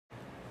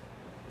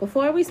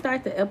Before we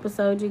start the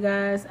episode, you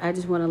guys, I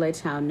just want to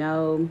let y'all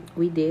know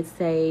we did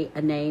say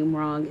a name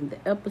wrong in the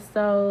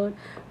episode.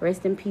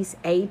 Rest in peace,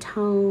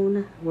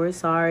 A-Tone. We're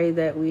sorry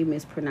that we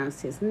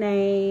mispronounced his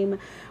name.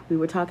 We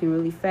were talking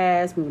really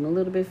fast, moving a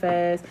little bit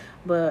fast.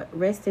 But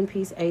rest in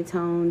peace,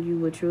 A-Tone. You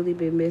will truly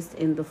be missed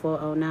in the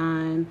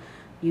 409.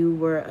 You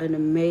were an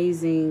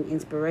amazing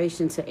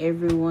inspiration to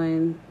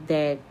everyone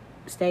that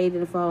stayed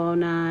in the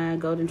 409,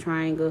 Golden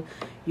Triangle.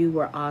 You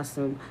were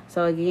awesome.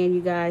 So again,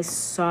 you guys,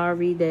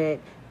 sorry that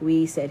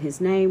we said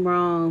his name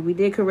wrong. We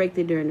did correct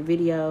it during the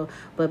video,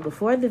 but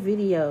before the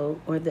video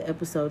or the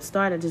episode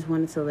started, I just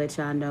wanted to let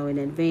y'all know in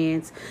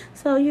advance,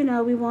 so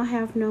we won't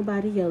have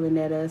nobody yelling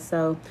at us.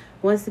 So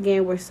once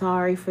again, we're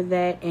sorry for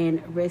that,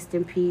 and rest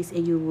in peace,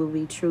 and you will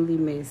be truly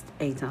missed,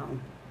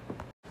 A-Tone.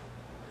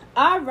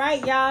 All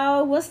right,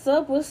 y'all. What's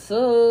up?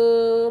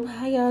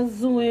 How y'all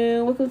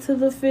doing? Welcome to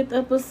the 5th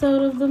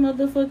episode of the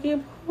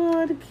motherfucking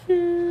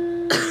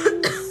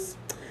podcast.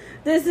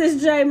 This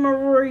is J.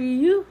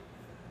 Marie.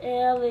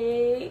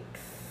 Alex.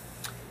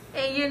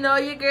 And your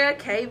girl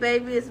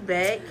K-Baby is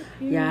back.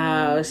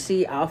 Y'all,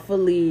 she off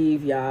of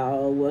leave,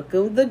 y'all.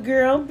 Welcome the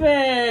girl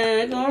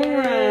back. All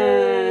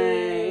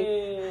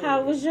right.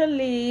 How was your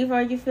leave?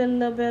 Are you feeling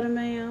a little better,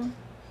 ma'am?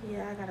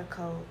 Yeah, I got a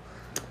cold.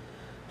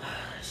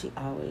 She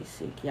always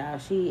sick, y'all.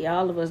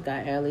 All of us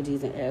got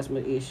allergies and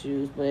asthma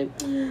issues, but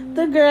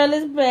the girl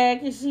is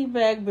back, and she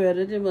back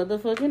better than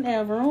motherfucking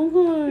ever.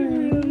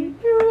 Okay.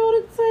 You're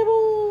on the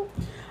table.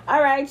 All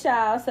right,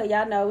 y'all. So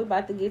y'all know we're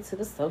about to get to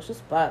the social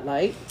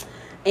spotlight,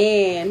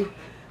 and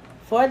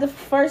for the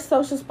first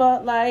social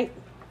spotlight,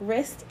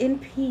 rest in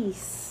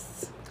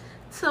peace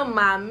to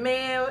my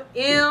man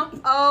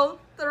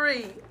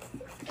MO3.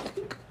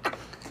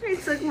 He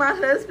took my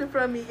husband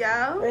from me,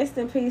 y'all. Rest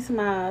in peace,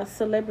 my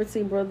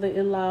celebrity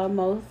brother-in-law,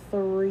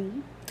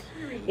 Mo3.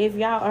 If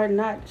y'all are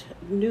not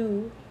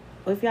new,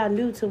 or if y'all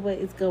new to what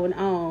is going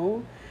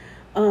on,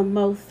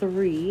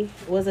 Mo3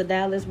 was a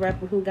Dallas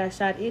rapper who got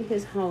shot in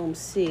his home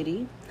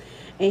city,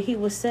 and he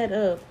was set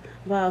up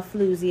by a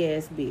floozy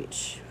ass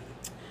bitch.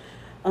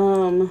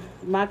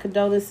 My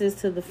condolences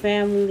to the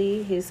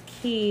family, his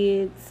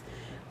kids,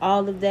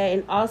 all of that,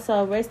 and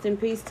also rest in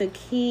peace to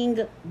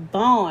King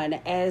Von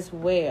as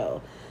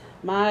well.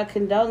 My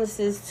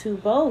condolences to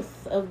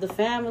both of the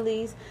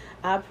families.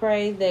 I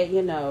pray that,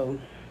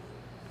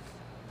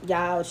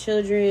 y'all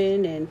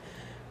children and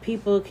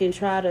people can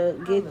try to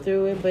get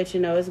through it, but,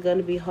 it's going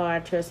to be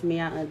hard. Trust me,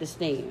 I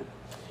understand.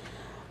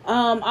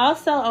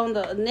 Also, on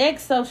the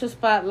next social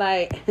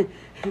spotlight,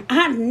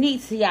 I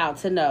need y'all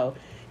to know,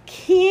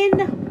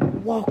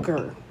 Ken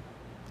Walker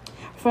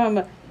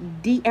from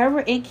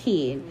De'Ara and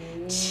Ken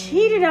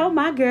cheated on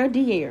my girl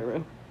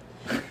De'Ara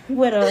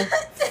with a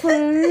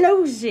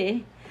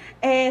floozy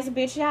ass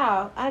bitch,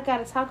 y'all. I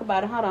gotta talk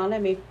about it. Hold on,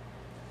 let me.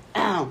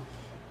 All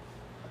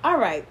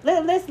right,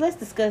 let's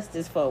discuss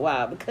this for a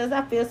while because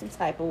I feel some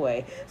type of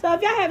way. So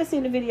if y'all haven't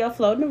seen the video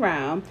floating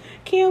around,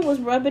 Ken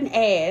was rubbing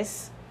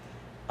ass,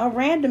 a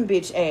random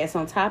bitch ass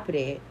on top of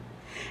that,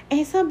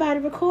 and somebody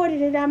recorded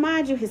it. Now,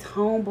 mind you, his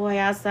homeboy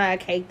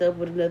outside caked up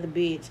with another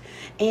bitch,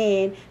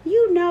 and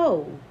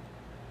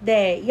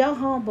that your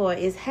homeboy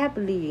is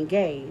happily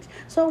engaged.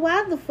 So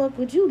why the fuck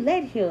would you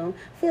let him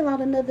feel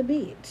on another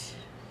bitch?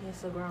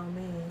 He's a grown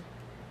man.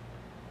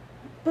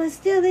 But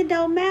still, it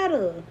don't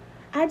matter.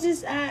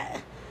 These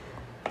don't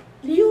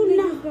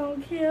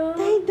kill.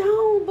 They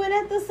don't. But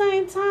at the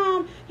same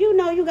time,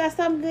 you got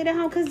something good at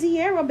home because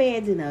De'Ara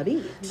bad in a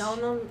bitch.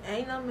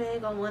 Ain't no man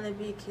gonna want to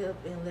be killed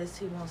unless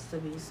he wants to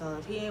be. So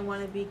if he ain't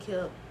want to be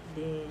killed,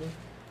 then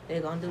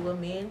they're gonna do what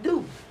men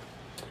do.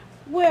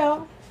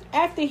 Well,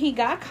 after he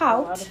got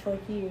caught. Why the fuck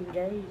he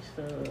engaged?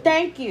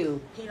 Thank you.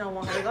 He don't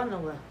want to go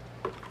nowhere.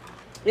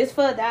 I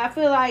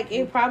feel like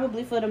it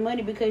probably for the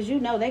money because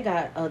they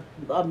got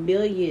a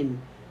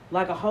million,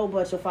 like a whole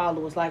bunch of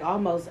followers, like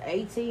almost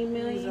 18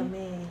 million. He's a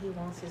man. He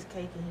wants his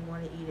cake and he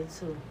want to eat it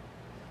too.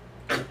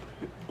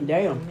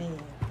 Damn. He's a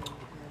man.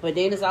 But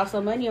then there's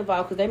also money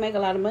involved because they make a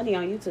lot of money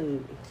on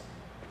YouTube.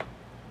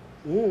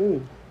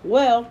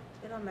 Well,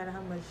 it don't matter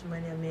how much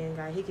money a man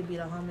got. He could be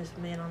the homeless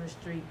man on the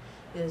street.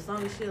 As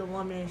long as she a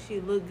woman and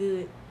she look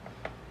good,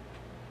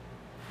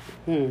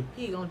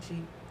 he gonna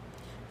cheat.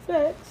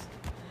 Facts.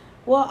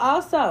 Well,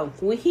 also,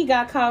 when he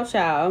got caught,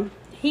 y'all,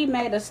 he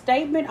made a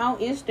statement on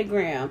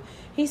Instagram.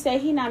 He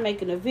said he not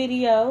making a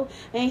video,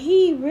 and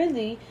he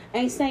really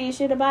ain't saying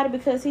shit about it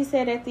because he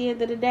said at the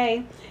end of the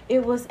day,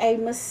 it was a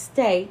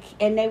mistake,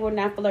 and they were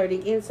not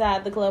flirting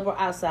inside the club or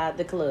outside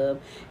the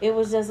club. It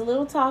was just a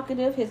little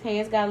talkative. His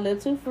hands got a little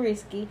too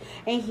frisky,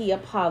 and he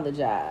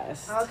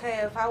apologized.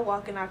 Okay, if I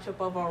walk and I trip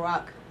over a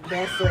rock,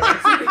 that's it.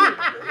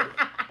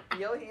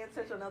 Your hand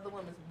touch another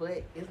woman's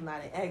butt is not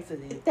an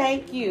accident.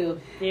 Thank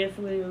you.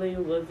 Definitely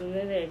wasn't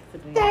an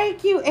accident.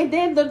 Thank you. And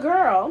then the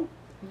girl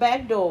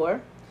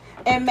backdoor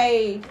and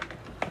made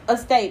a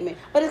statement.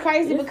 But it's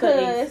crazy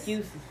because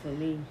excuses for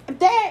me.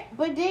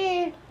 But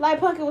then,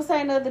 like Pumpkin was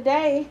saying the other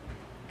day,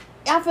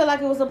 I feel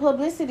like it was a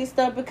publicity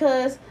stunt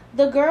because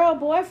the girl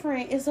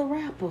boyfriend is a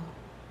rapper.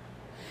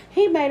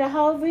 He made a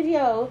whole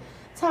video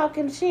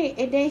talking shit.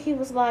 And then he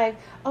was like,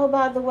 oh,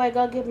 by the way,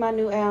 go get my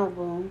new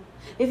album.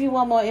 If you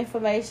want more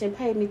information,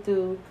 pay me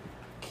through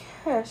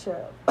Cash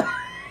App.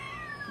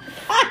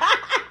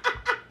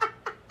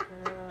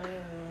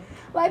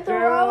 Like to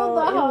roll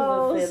the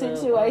whole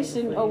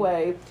situation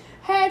away.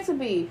 Had to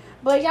be.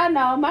 But y'all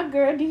know, my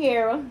girl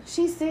De'Ara,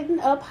 she's sitting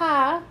up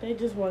high. They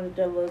just wanted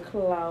that little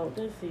clout.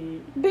 That's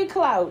it. Big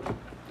clout.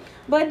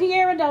 But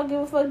De'Ara don't give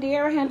a fuck.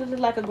 De'Ara handled it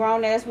like a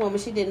grown-ass woman.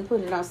 She didn't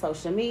put it on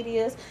social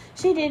medias.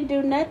 She didn't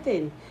do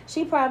nothing.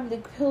 She probably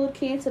pulled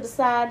Ken to the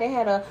side. They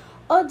had a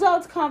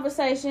adult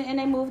conversation and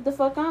they moved the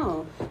fuck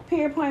on.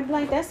 Period, point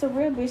blank. That's a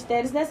real bitch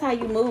status. That's how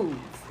you move.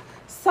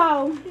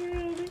 So,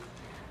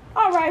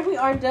 all right, we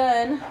are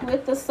done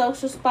with the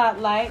social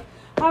spotlight.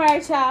 All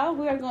right, y'all,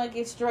 we are going to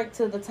get straight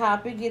to the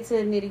topic, get to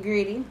the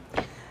nitty-gritty.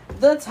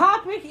 The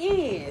topic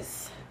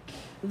is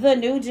the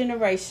new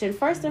generation.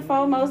 First and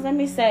foremost, let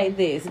me say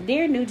this.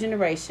 Dear new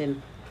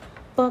generation,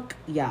 fuck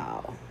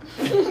y'all.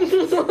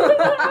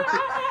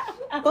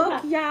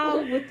 Fuck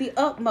y'all with the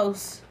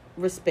utmost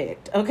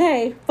respect,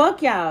 okay?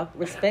 Fuck y'all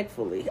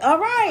respectfully. All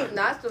right.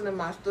 Not still in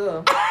my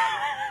stuff.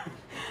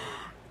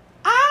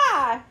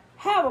 I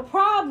have a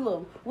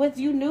problem with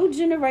you new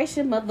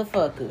generation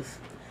motherfuckers.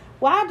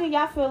 Why do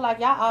y'all feel like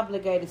y'all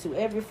obligated to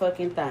every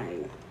fucking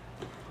thing?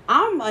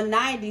 I'm a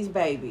 90s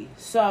baby.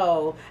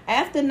 So,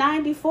 after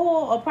 94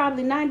 or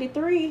probably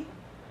 93,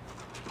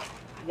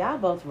 y'all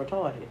both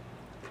retarded.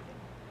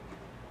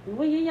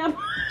 Well, y'all...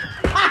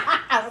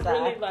 I'm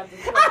really about to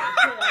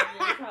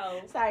tell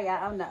you. Sorry,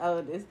 y'all. I'm the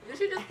oldest. Did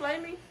she just play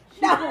me? She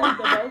played the both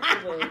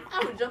of us.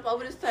 I'm gonna jump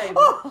over this table.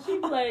 She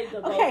played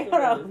the both Okay, of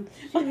hold us. on.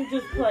 She didn't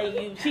just play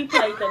you. She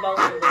played the both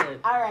of us.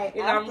 All right.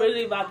 And I'm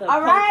really about to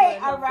All punch her right,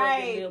 in all her fucking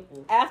right.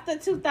 nipple. After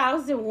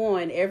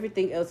 2001,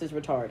 everything else is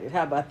retarded.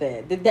 How about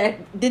that? Did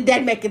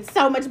that make it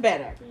so much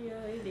better? Yeah,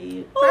 it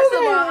did. First of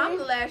all, I'm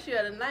the last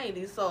year of the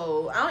 90s,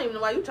 so I don't even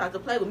know why you tried to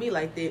play with me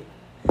like that.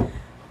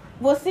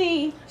 Well,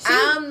 see,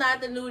 I'm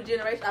not the new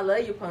generation. I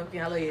love you,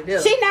 Pumpkin. I love you,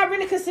 deal. she not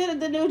really considered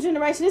the new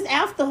generation. It's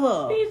after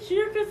her. Bitch,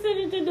 you're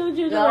considered the new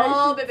generation.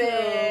 No, baby.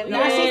 too.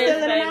 Now she's Yes,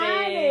 still in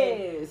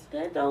baby. the 90s.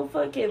 That don't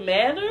fucking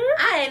matter.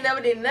 I ain't never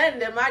did nothing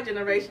that my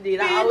generation did.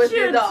 I Bitch, always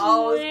you're did the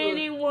old school.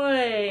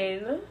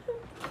 21.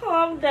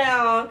 Calm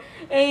down.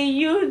 And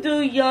you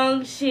do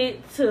young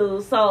shit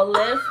too. So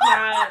let's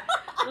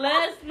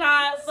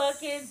not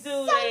fucking do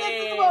So that.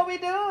 this is what we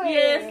doing.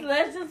 Yes,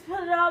 let's just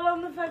put it all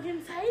on the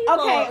fucking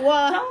table. Okay,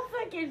 well- don't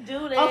fucking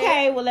do that.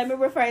 Okay, well, let me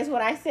rephrase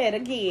what I said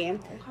again.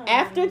 Okay.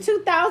 After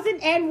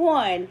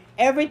 2001,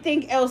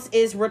 everything else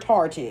is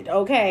retarded,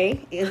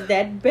 okay? Is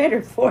that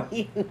better for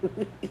you?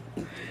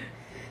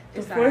 The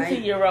It's alright.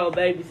 14-year-old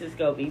babies is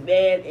gonna be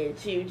mad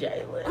at you,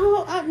 Jalen.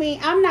 Oh, I mean,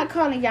 I'm not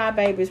calling y'all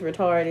babies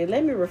retarded.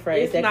 Let me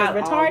rephrase It's that, because not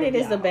all retarded of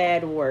is a y'all.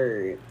 bad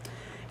word.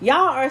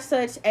 Y'all are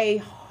such a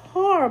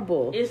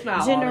horrible It's not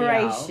all of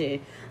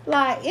generation.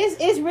 Like,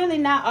 it's really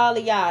not all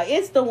of y'all.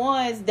 It's the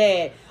ones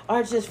that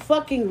are just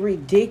fucking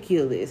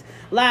ridiculous.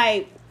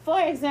 Like, for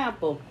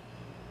example,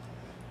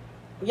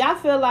 y'all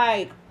feel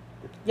like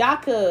y'all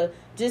could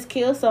just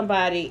kill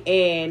somebody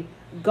and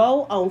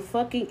go on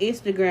fucking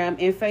Instagram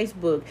and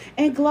Facebook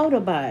and gloat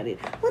about it.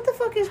 What the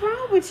fuck is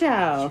wrong with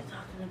y'all? What you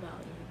talking about?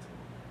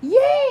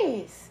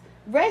 Yes.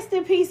 Rest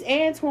in peace,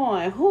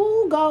 Antoine,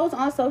 who goes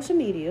on social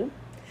media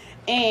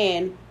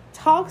and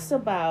talks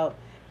about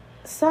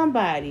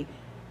somebody.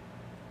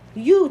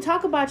 You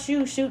talk about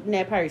you shooting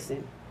that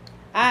person.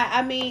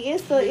 I mean,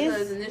 Because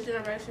it's in this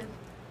generation,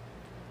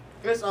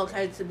 it's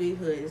okay to be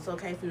hood. It's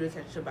okay for you to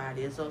touch your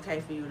body. It's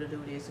okay for you to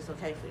do this. It's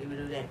okay for you to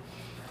do that.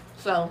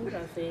 So, You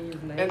gotta say his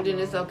name and then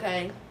it's wrong.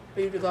 okay for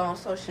you to go on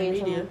social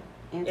media.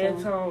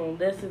 Antoine,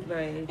 that's his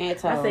name.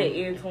 Antoine. I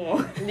said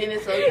Antoine. And then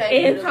it's okay for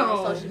you to go on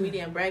Antoine. social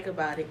media and brag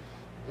about it.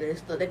 And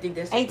it's they think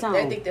that's Antoine.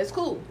 they think that's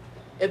cool.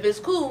 If it's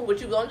cool,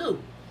 what you gonna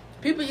do?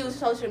 People use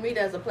social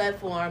media as a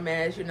platform,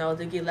 as you know,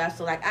 to get laughs.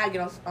 So like I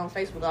get on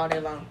Facebook all day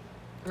long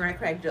and I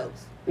crack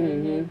jokes.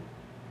 Mm-hmm.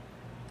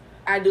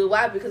 I do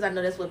why? Because I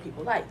know that's what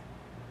people like.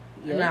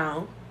 Yeah.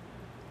 Now,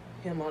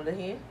 him on the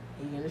hand,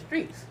 he in the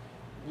streets.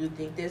 You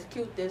think that's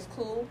cute, that's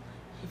cool.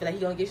 You feel like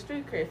he gonna get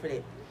street cred for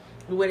that.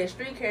 You wear that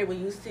street cred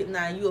when you sitting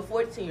now, you a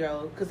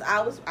 14-year-old. Because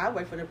I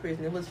worked for the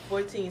prison. It was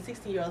 14,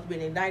 16-year-olds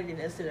being indicted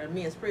in a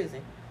men's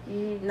prison.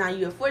 Mm-hmm. Now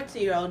you a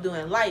 14-year-old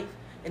doing life,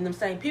 and them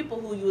same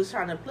people who you was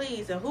trying to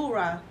please and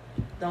hoorah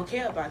don't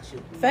care about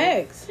you.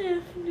 Facts.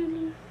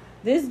 Definitely.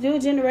 This new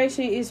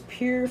generation is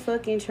pure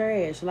fucking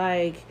trash.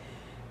 Like,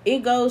 it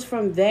goes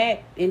from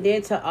that and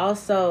then to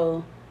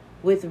also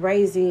with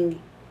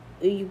raising,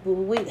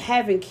 with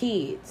having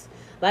kids.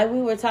 Like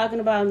we were talking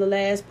about in the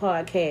last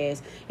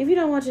podcast. If you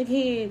don't want your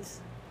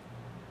kids,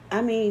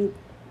 I mean,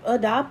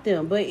 adopt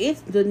them. But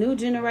it's the new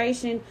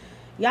generation.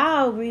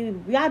 Y'all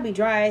be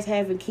dry as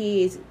having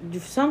kids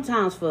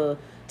sometimes for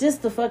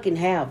just to fucking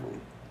have them.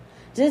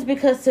 Just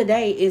because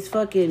today is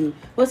fucking...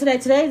 What's today?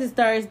 Today is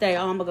Thursday.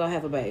 Oh, I'm going to go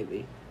have a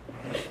baby.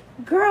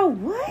 Girl,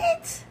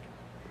 what?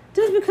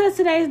 Just because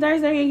today's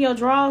Thursday and your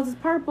drawers is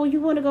purple, you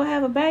want to go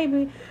have a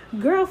baby?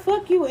 Girl,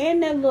 fuck you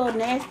and that little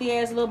nasty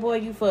ass little boy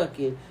you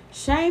fucking.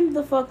 Shame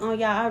the fuck on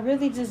y'all. I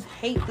really just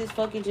hate this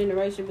fucking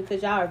generation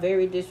because y'all are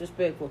very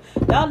disrespectful.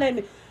 Y'all let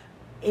me...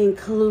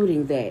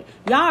 Including that.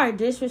 Y'all are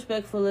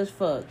disrespectful as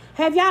fuck.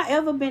 Have y'all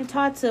ever been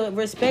taught to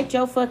respect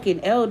your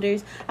fucking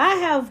elders? I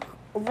have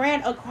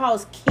ran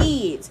across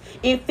kids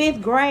in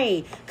 5th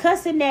grade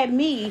cussing at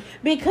me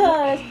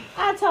because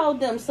I told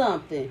them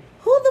something.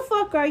 Who the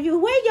fuck are you?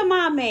 Where your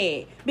mom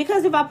at?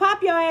 Because if I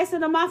pop your ass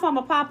in the mouth,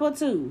 I'ma pop her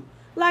too.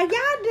 Like,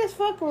 y'all just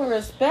fucking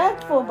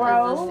respectful,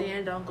 bro. The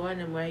saying don't go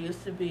anywhere. It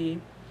used to be,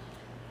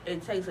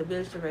 it takes a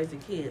village to raise a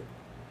kid.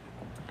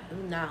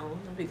 Now,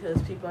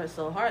 because people are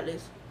so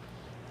heartless,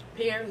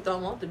 parents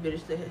don't want the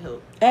village to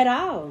help. At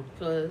all.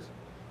 Because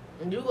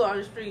when you go on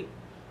the street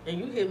and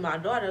you hit my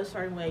daughter a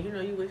certain way, you know,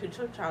 you wish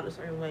your child a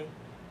certain way,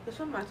 guess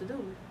what I'm about to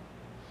do?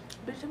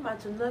 Bitch, I'm about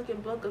to knock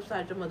and buck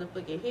upside your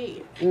motherfucking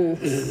head.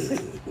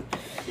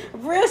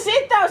 Real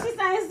shit, though. She's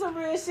saying some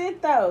real shit,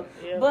 though.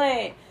 Yep.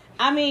 But,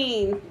 I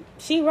mean,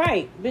 she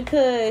right.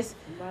 Because...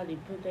 Somebody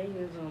put their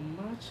hands on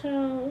my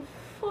child.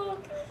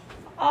 Fuck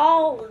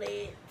all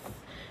that.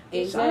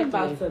 Exactly. I'm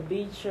about to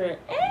beat your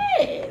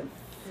ass,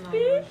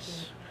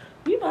 bitch.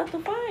 We about to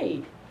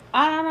fight.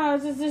 I don't know.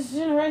 It's just this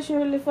generation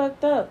really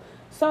fucked up.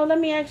 So let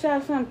me ask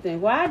y'all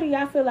something. Why do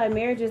y'all feel like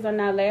marriages are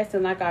not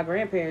lasting like our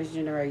grandparents'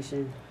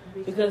 generation?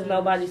 Because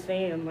nobody's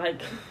saying.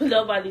 Like,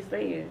 nobody's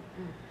saying.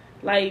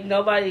 Like, ain't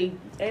nobody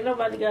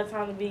got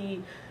time to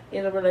be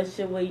in a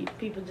relationship where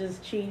people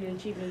just cheat and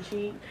cheat and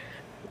cheat.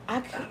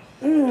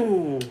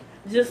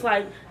 Just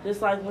like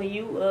when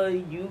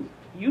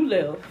you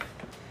left.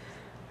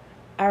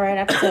 All right,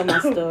 I can tell my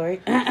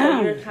story.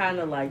 So you're kind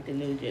of like the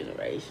new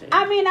generation.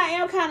 I mean, I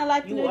am kind of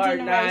like the new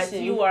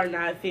generation. You are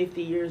not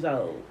 50 years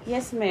old.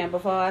 Yes, ma'am.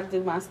 Before I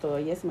do my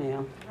story, yes,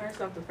 ma'am.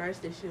 First off, the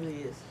first issue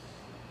is,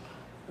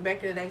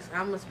 back in the day,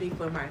 I'm going to speak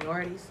for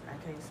minorities.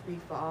 I can't speak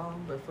for all,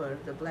 but for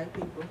the black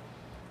people,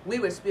 we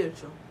were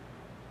spiritual.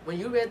 When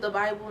you read the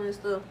Bible and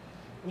stuff,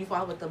 you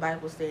follow what the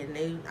Bible said.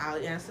 And our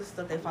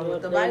ancestors, they follow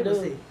what the Bible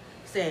said.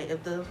 Said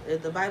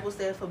if the Bible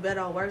said for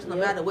better or worse, no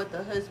matter what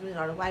the husband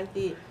or the wife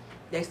did,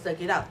 they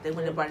stuck it out. They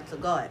went and brought it to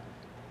God.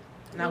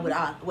 Now,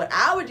 what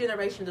our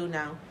generation do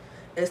now,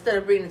 instead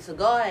of bringing it to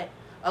God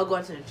or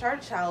going to the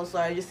church house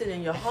or just sitting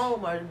in your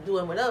home or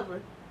doing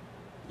whatever,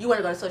 you want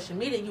to go to social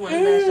media. You want to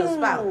blast your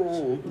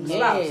spouse.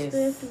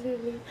 Yes.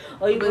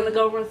 Or you want to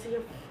go run to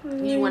your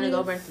friends. You want to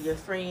go run to your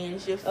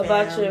friends, your family.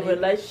 About your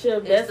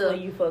relationship. That's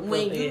when you fuck up.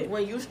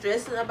 When you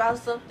stressing about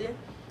something,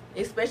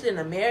 especially in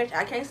a marriage,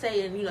 I can't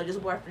say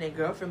just boyfriend and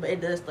girlfriend, but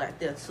it does start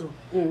there too.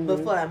 Mm-hmm.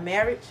 But for a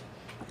marriage,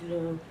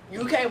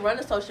 you can't run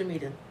to social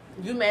media.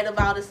 You made a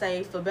vow to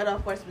say, for better or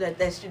for worse,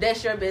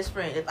 that's your best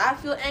friend. If I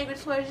feel angry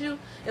towards you,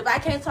 if I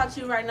can't talk to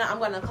you right now, I'm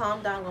going to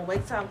calm down, I'm going to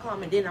wait till I'm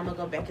calm, and then I'm going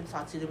to go back and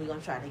talk to you, then we're going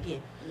to try it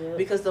again. Yep.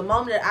 Because the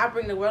moment that I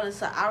bring the world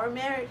into our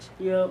marriage,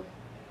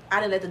 I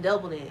didn't let the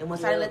devil in. And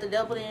once I didn't let the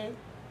devil in,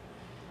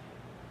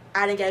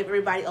 I didn't give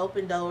everybody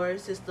open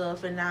doors and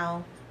stuff, and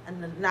now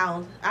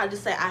I'll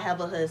just say I have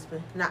a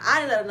husband. Now,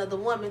 I didn't let another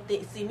woman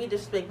see me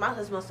disrespect my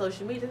husband on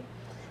social media.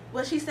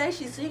 Well, she says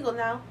she's single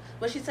now.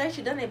 Well, she says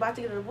she done ain't about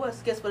to get a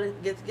divorce. Guess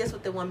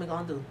what the woman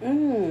gonna do?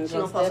 She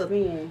gonna step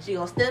in. She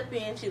gonna step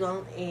in.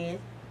 And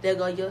there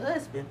go your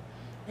husband.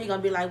 He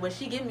gonna be like, well,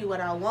 she give me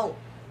what I want.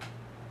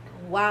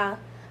 Why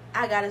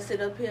I gotta sit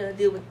up here and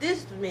deal with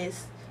this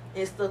mess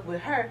and stuff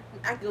with her?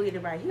 I can go get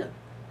it right here.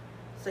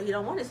 So he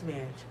don't want this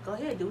marriage. Go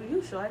ahead, do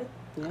you, shorty.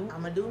 Yeah. I'm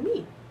gonna do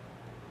me.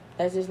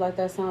 That's just like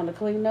that song, The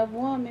Clean Up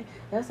Woman.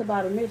 That's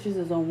about a mistress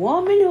is a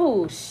woman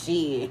who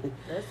shit.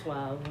 That's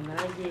why when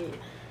I get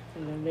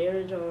in a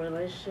marriage or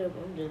relationship,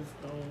 I'm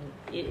just going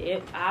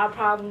our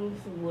problems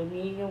with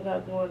me and him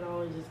got going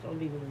on is just gonna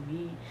be with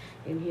me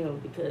and him,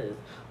 because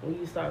when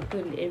you start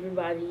putting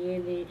everybody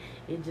in it,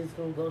 it's just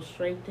gonna go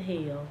straight to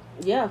hell.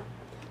 Yeah.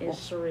 And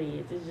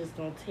shreds. It's just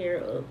gonna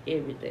tear up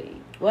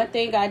everything. One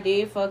thing I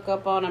did fuck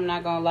up on, I'm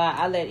not gonna lie,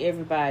 I let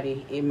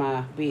everybody in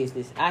my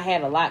business. I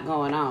had a lot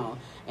going on.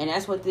 And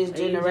that's what this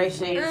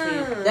generation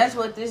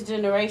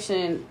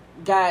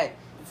got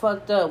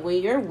fucked up.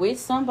 When you're with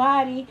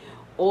somebody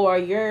or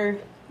you're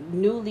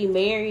newly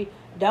married,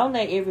 don't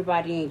let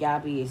everybody in y'all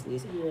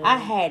business. Yeah. I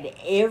had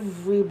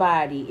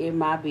everybody in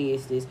my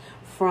business,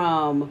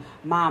 from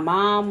my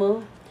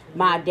mama,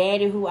 my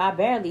daddy, who I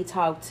barely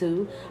talked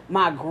to,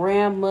 my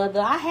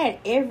grandmother. I had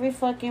every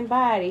fucking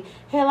body.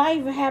 Hell, I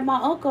even had my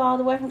uncle all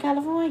the way from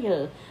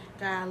California.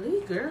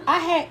 Golly, girl. I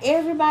had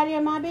everybody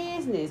in my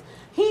business.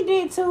 He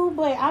did too,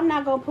 but I'm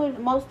not going to put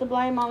most of the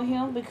blame on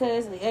him,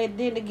 because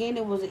then again,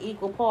 it was an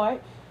equal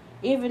part.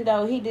 Even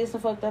though he did some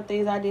fucked up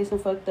things, I did some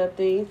fucked up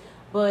things.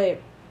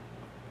 But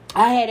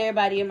I had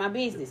everybody in my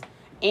business.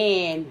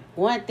 And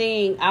one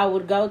thing I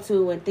would go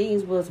to when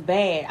things was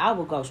bad, I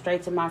would go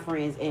straight to my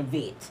friends and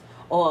vent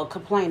or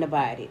complain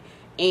about it.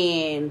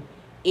 And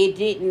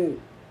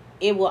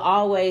it will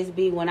always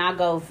be, when I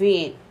go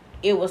vent,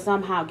 it will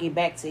somehow get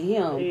back to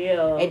him.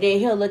 Yeah. And then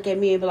he'll look at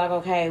me and be like,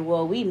 okay,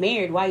 well, we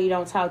married. Why you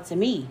don't talk to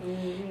me?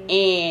 Mm-hmm.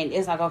 And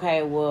it's like,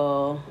 okay,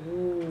 well,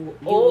 you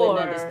wouldn't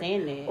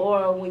understand that.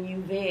 Or when you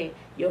vent,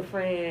 your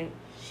friend,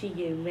 she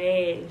get mad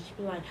and she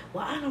be like,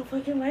 well, I don't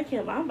fucking like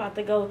him. I'm about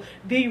to go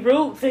be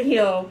rude to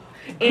him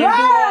and do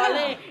all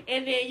that.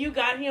 And then you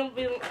got him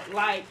being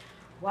like,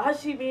 why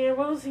she being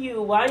rude to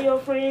you? Why your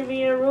friend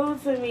being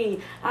rude to me?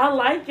 I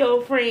like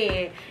your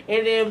friend.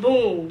 And then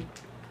boom,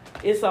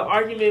 it's an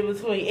argument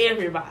between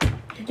everybody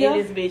in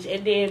this bitch.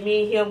 And then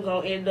me and him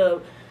gonna end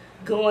up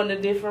going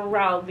a different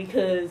route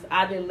because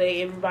I didn't let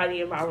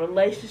everybody in my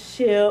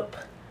relationship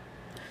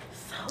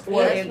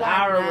or in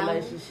our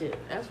relationship.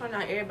 That's why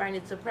now everybody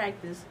needs to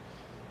practice.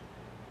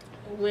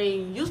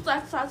 When you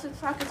start talking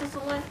to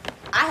someone,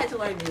 I had to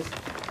learn this.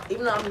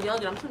 Even though I'm young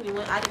and I'm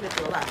 21, I didn't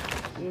do a lot.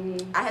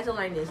 Mm-hmm. I had to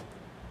learn this.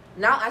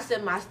 Now I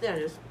set my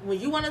standards. When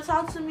you want to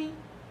talk to me,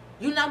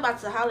 you're not about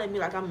to holler at me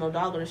like I'm no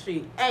dog on the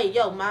street. Hey,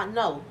 yo,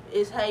 no.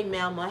 It's hey,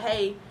 ma'am, or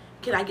hey,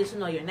 can I get to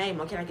know your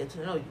name, or can I get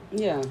to know you?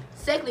 Yeah.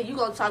 Secondly, you're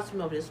going to talk to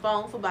me over this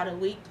phone for about a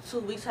week, 2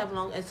 weeks, however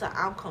long, until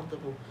I'm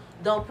comfortable.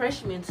 Don't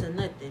pressure me into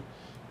nothing.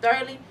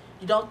 Thirdly,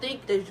 you don't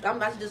think that I'm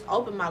about to just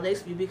open my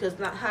legs for you because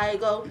not how it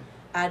go.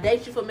 I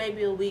date you for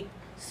maybe a week.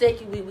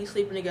 Second week, we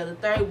sleeping together.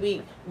 Third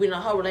week, we in a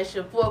whole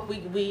relationship. Fourth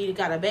week, we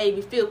got a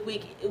baby. Fifth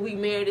week, we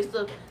married and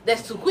stuff.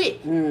 That's too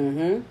quick.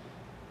 Mm-hmm.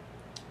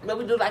 But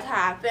we do like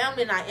how our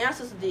family and our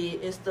ancestors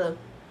did and stuff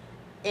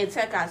and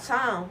take our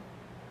time.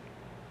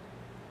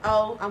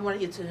 Oh, I want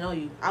to get to know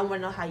you. I want to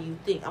know how you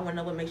think. I want to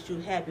know what makes you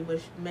happy,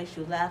 what makes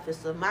you laugh and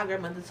stuff. My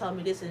grandmother told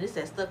me this and this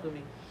that stuck with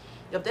me.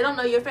 If they don't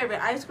know your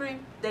favorite ice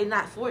cream, they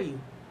not for you.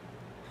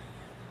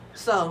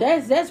 So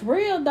that's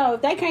real though.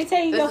 If they can't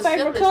tell you your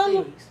favorite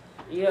color,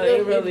 yeah,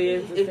 it really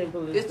is the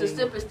simplest. It's the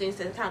simplest things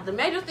that count. The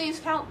major things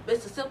count, but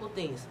it's the simple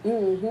things.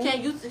 mm-hmm.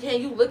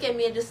 Can you look at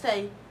me and just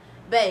say,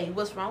 "Babe,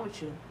 what's wrong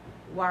with you?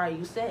 Why are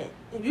you sad?"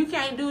 If you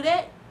can't do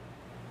that,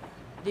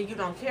 then you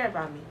don't care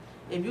about me.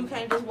 If you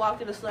can't just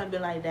walk in the sun and be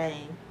like,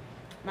 "Dang,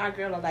 my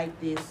girl are like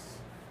this,"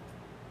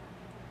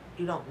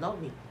 you don't know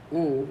me.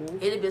 Mm-hmm.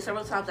 It had been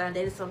several times that I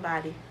dated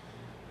somebody,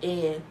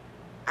 and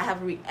I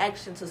have a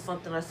reaction to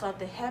something or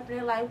something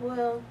happening. Like,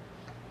 well,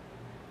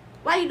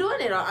 why you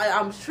doing it? Or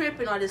I'm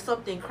tripping, or there's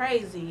something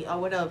crazy, or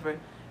whatever.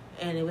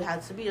 And it would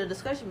have to be a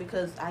discussion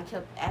because I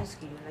kept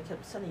asking you and I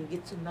kept telling you,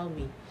 get to know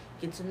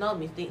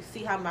me,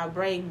 see how my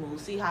brain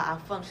moves, see how I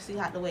function, see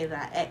how the way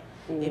that I act.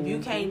 Mm-hmm. If you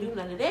can't do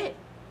none of that,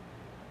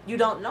 you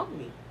don't know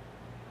me.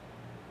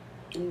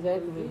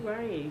 Exactly. You're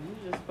right. You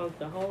just spoke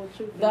the whole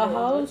truth. The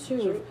whole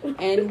truth.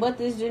 And what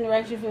this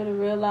generation feel to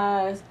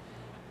realize,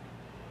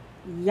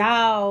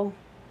 y'all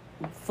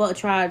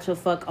tried to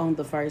fuck on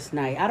the first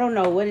night. I don't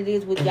know what it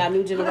is with y'all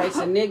new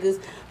generation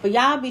niggas, but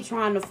y'all be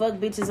trying to fuck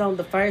bitches on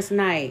the first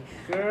night.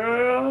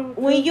 Girl,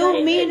 when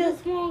you meet a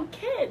small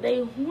cat,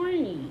 they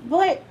horny.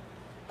 But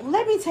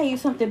let me tell you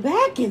something.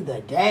 Back in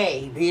the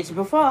day, bitch,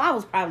 before I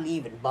was probably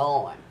even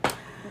born.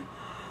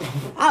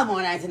 I'm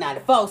born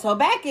 1994. So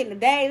back in the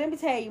day, let me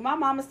tell you, my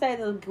mama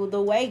said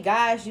the way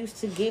guys used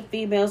to get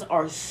females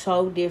are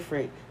so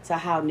different to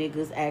how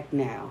niggas act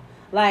now.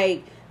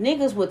 Like,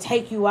 niggas would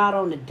take you out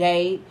on a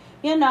date.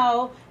 You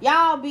know,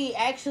 y'all be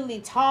actually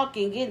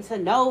talking, getting to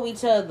know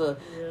each other,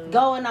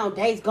 going on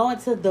dates, going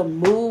to the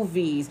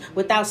movies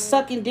without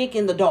sucking dick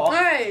in the dark.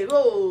 Hey,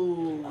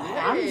 whoa.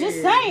 I'm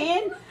just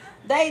saying,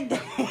 they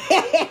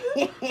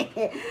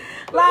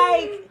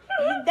like,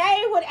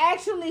 they would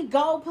actually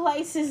go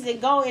places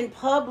and go in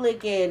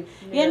public and,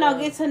 you know,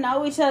 get to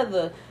know each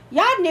other.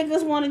 Y'all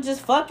niggas want to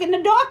just fuck in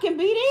the dark and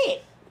beat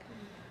it.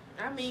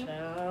 I mean,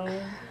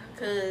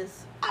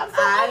 because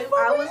I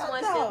was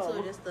once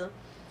into this stuff.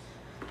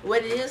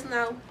 What it is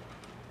now,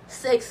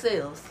 sex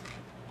sells.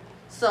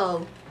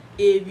 So,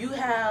 if you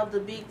have the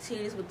big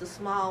titties with the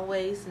small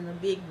waist and the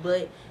big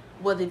butt,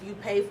 whether if you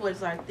pay for it,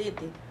 it's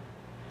authentic,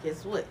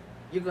 guess what?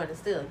 You're going to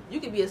sell. You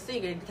can be a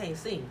singer and can't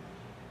sing.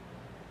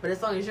 But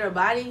as long as your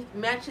body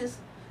matches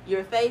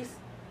your face,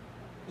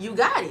 you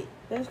got it.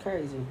 That's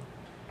crazy.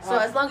 So,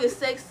 as long as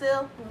sex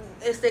sells,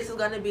 sex is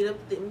going to be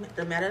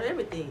the matter of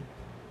everything.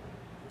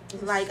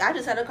 Like, I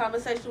just had a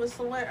conversation with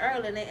someone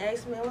earlier, and they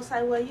asked me, I was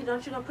like, well, you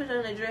gonna put it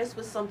on a dress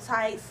with some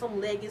tights,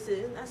 some leggings?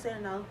 And I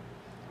said, no.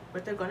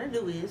 What they're gonna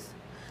do is,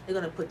 they're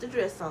gonna put the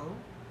dress on,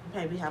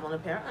 maybe have on a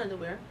pair of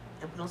underwear,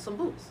 and put on some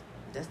boots.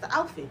 That's the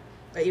outfit.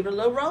 Or even a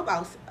little robe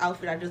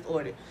outfit I just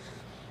ordered.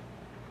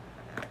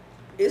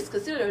 It's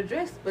considered a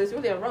dress, but it's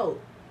really a robe.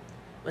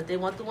 What they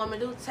want the woman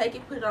to do, take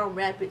it, put it on,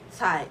 wrap it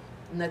tight.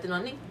 Nothing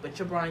underneath but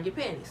your bra and your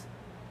panties.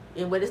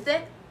 And what is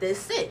that? That's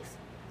sex.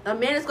 A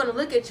man is going to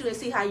look at you and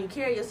see how you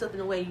carry yourself in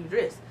the way you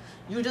dress.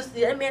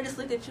 That man just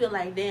look at you and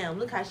like, damn,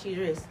 look how she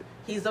dressed.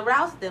 He's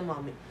aroused at that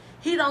moment.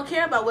 He don't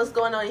care about what's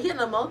going on in here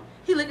no more.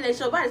 He looking at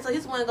your body. So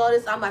he's one goal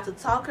is, I'm about to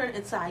talk her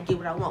until I get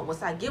what I want.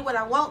 Once I get what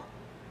I want,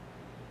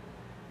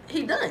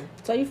 he done.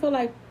 So you feel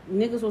like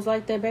niggas was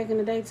like that back in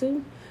the day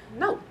too?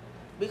 No.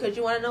 Because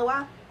you want to know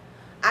why?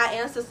 Our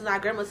ancestors and our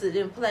grandmothers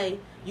didn't play.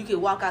 You could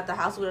walk out the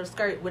house with a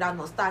skirt without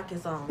no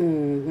stockings on.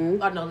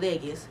 Mm-hmm. Or no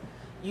leggings.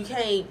 You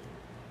can't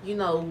you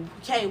know, you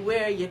can't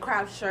wear your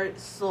crop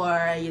shirts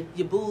or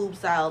your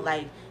boobs out.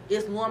 Like,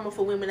 it's normal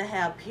for women to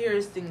have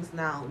piercings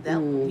now. That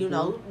you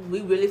know,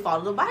 we really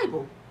follow the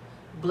Bible.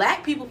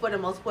 Black people, for the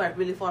most part,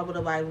 really follow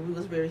the Bible. We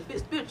was very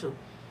spiritual.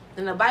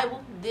 In the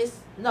Bible,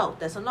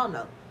 that's a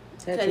no-no.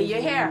 Cutting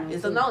your hair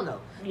is a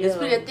no-no. There's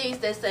plenty of things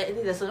that say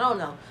that's a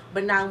no-no.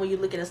 But now when you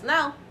look at us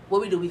now,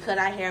 what we do, we cut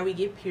our hair, we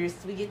get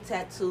pierced, we get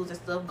tattoos and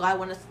stuff. God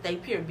want us to stay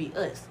pure, be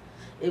us.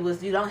 It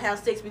was, you don't have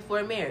sex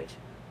before marriage.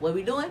 What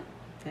we doing?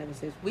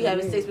 We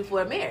having sex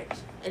before marriage.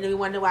 And then we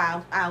wonder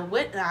why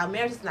our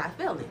marriage is not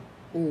failing.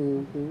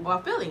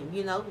 Or failing,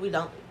 you know,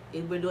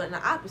 we're doing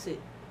the opposite.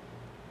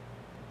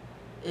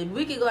 If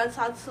we could go and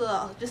talk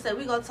to, just say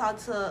we're going to talk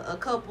to a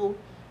couple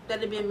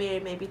that have been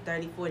married maybe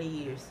 30, 40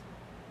 years.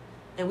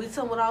 And we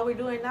tell them what all we're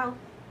doing now,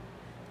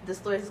 the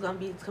story is going to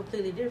be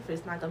completely different.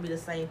 It's not going to be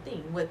the same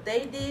thing. What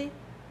they did,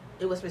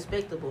 it was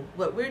respectable.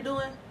 What we're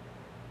doing,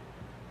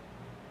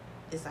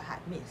 it's a hot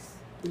mess.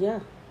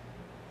 Yeah.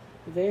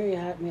 Very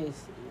hot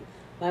mess.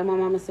 Like my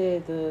mama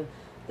said, the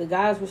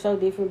guys were so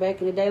different back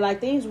in the day. Like,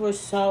 things were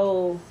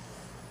so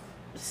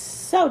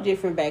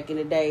different back in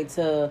the day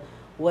to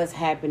what's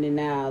happening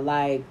now.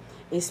 Like,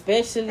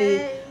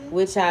 especially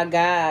with y'all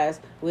guys,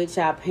 with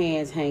y'all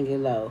pants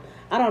hanging low.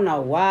 I don't know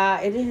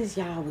why. It is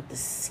y'all with the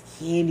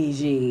skinny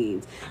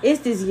jeans.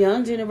 It's this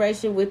young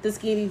generation with the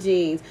skinny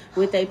jeans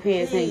with their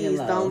pants hanging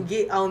low. Don't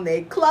get on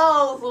their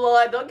clothes,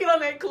 Lord. Don't get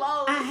on their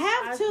clothes. I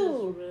have to. I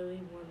just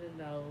really want to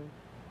know,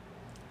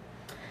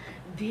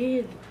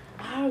 did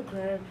our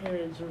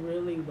grandparents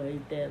really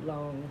wait that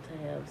long to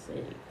have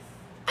sex?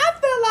 I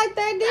feel like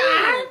they did.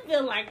 I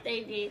feel like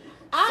they did.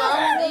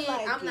 Some did.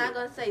 I'm not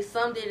going to say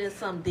some did and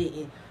some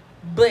didn't.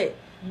 But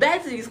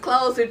back to these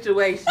clothes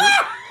situations.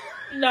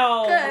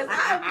 No. Because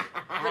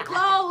the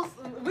clothes,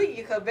 we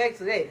can come back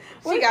to that.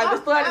 She got me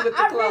started with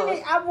the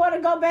clothes. I want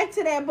to go back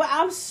to that, but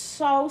I'm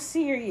so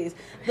serious.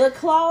 The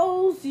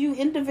clothes you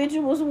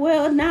individuals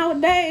wear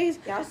nowadays.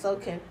 Y'all so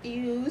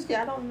confused.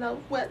 Y'all don't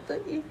know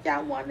whether if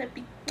y'all want to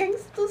be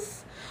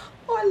gangsters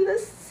or little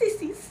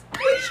sissies.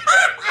 Which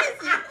one is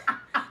it?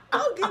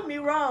 Don't get me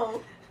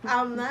wrong.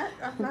 I'm not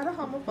a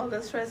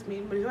homophobe. Trust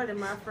me, majority of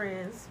my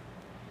friends.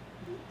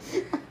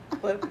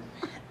 But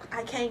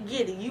I can't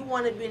get it. You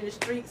want to be in the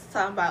streets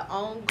talking about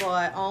on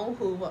God, on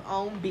Hoover,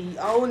 on B,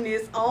 on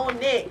this, on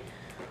that.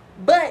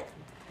 But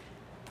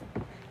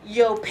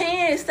your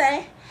parents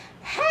say,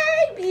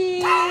 hey,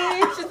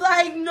 bitch. It's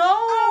like, no.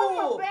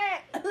 Oh, my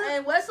bad.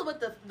 And what's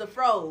with the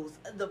froze?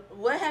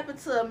 What happened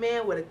to a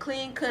man with a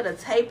clean cut, a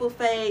taper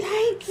fade?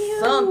 Thank you.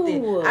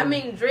 Something. I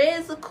mean,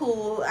 dreads are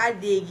cool. I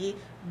dig it.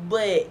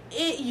 But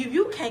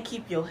you can't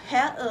keep your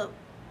hair up.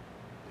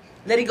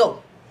 Let it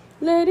go.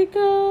 Let it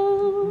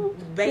go.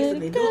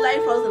 Basically, do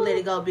like froze and let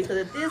it go. Because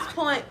at this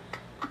point,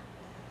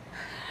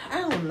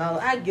 I don't know.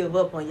 I give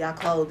up on y'all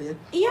clothing.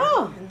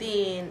 Yeah. And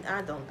then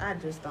I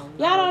just don't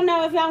know. Y'all don't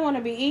know if y'all want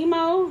to be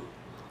emo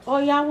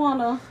or y'all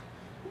want to.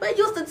 But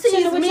used to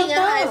tease me in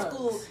high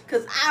school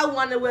because I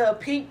want to wear a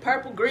pink,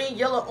 purple, green,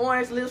 yellow,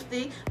 orange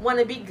lipstick. Want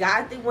to be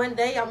gothic one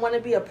day. I want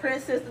to be a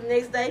princess the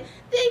next day.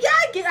 Then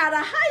y'all get out of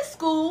high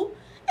school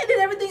and did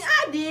everything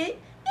I did in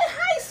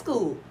high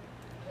school.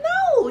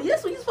 No,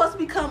 yes, when you're supposed to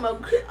become a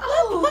because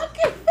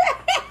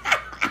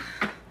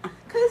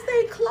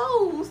they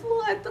clothes,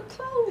 Lord, the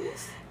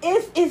clothes.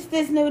 It's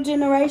this new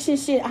generation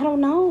shit. I don't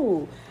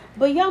know.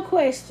 But your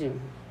question.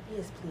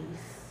 Yes, please.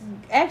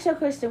 Ask your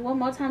question one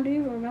more time. Do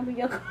you remember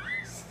your question?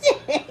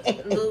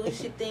 Lou,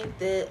 she think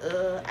that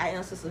our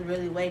ancestors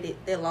really waited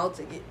that long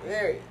to get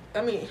married.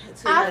 I mean,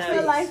 I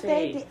feel like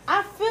they did.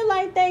 I feel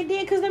like they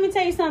did. Because let me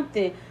tell you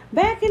something.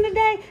 Back in the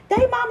day,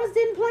 they mamas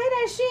didn't play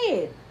that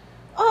shit.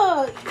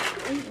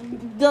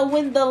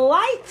 When the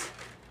light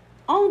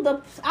on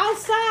the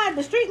outside,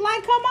 the street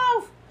light come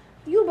off,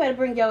 you better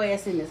bring your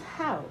ass in this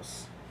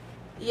house.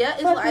 Yeah,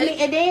 it's like,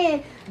 and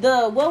then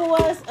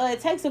it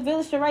takes a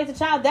village to raise a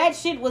child. That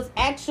shit was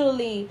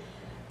actually,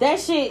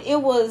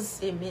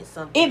 it meant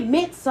something. It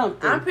meant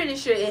something. I'm pretty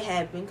sure it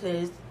happened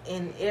because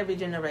in every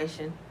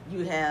generation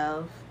you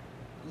have.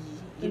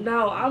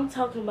 No, I'm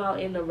talking about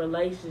in a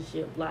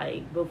relationship,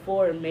 like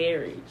before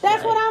marriage.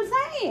 That's what I'm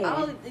saying.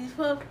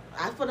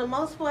 For the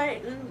most part.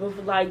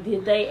 Like,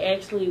 did they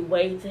actually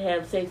wait to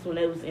have sex when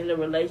they was in a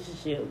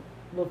relationship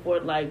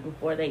before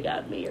they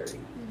got married?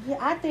 Yeah,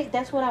 I think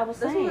that's what I was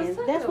saying.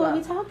 That's what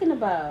we're talking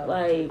about.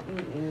 Like,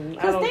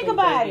 because think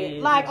about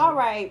it. Like, all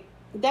right,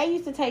 they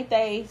used to take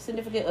their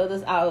significant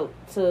others out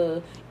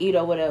to eat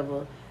or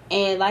whatever.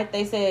 And like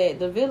they said,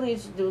 the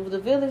village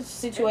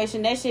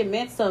situation, that shit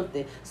meant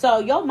something. So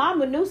your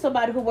mama knew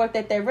somebody who worked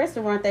at that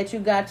restaurant that you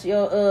got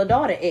your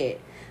daughter at.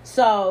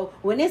 So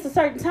when it's a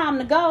certain time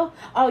to go,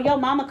 your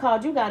mama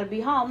called, you got to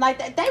be home. Like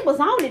that, they was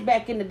on it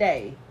back in the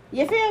day.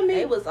 You feel me?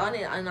 They was on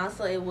it, and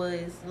also it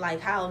was like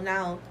how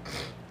now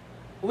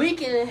we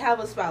can have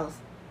a spouse.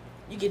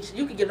 You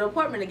can get an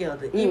apartment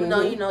together, even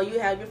though you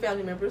have your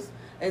family members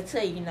and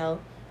tell you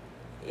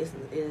it's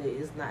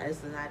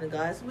not in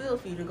God's will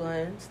for you to go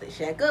and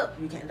shack up.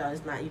 You can't. No,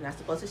 it's not. You're not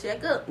supposed to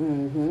shack up.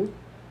 Mm-hmm.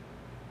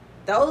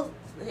 Our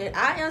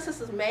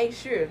ancestors made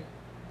sure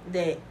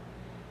that,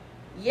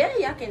 yeah,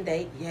 y'all can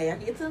date. Yeah, y'all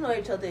can get to know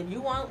each other. If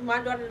you want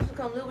my daughter to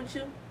come live with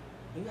you,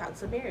 you have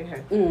to marry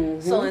her.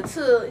 Mm-hmm. So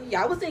until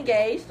y'all was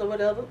engaged or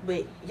whatever,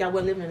 but y'all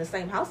were living in the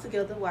same house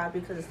together, why?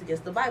 Because it's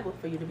against the Bible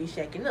for you to be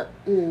shaking up.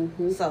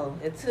 Mm-hmm. So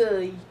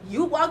until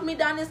you walk me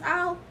down this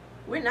aisle,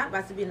 we're not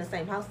about to be in the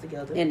same house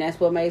together. And that's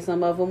what made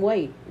some of them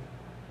wait.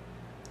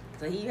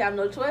 So you have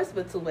no choice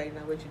but to wait.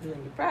 Now what you do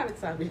in your private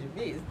time is your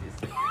business.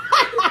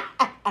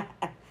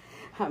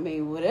 I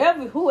mean,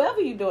 whoever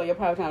you do in your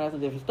private time, that's a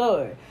different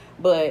story.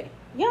 But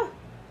yeah,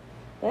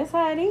 that's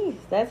how it is.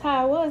 That's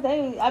how it was.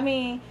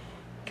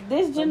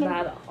 This But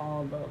generation. not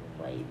all of them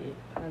waited.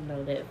 I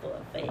know that for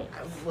a fact.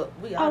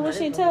 We all Oh, know well,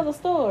 she that tell the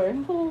story.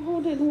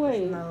 Who didn't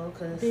wait? No,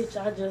 because Bitch,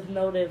 I just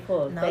know that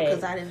for a no, fact.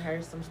 because I didn't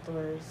heard some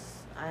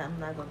stories. I'm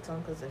not gonna tell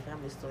them because they're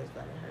family stories,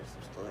 but I didn't heard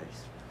some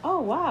stories.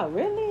 Oh wow,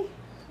 really?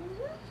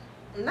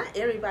 Not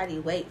everybody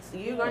waits.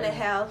 You're gonna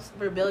have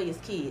rebellious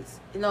kids.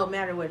 No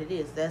matter what it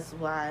is. That's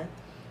why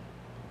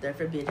the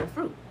forbidden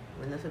fruit.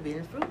 When the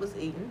forbidden fruit was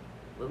eaten,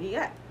 what we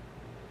got?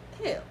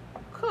 Hell,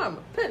 karma,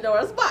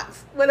 Pandora's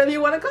box, whatever you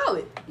want to call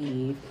it.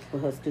 Eve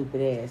with her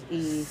stupid ass.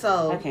 Eve.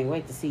 So I can't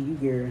wait to see you,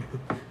 girl.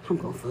 I'm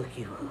gonna fuck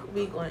you up.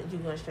 you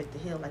going straight to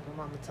hell, like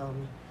my mama told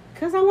me.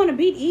 Cause I want to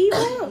beat Eve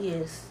up.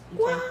 Yes.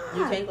 Why?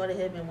 You can't go to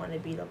heaven and want to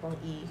beat up on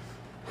Eve.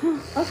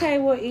 Okay,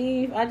 well,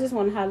 Eve, I just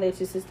want to holler at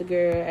your sister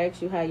girl,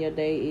 ask you how your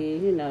day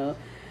is,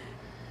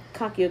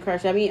 cock you a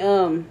crush.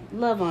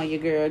 Love on your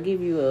girl,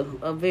 give you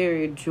a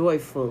very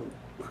joyful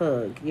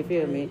hug. You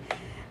feel me?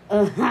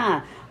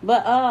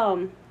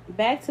 But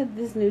back to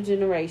this new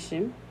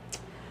generation.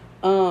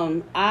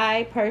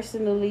 I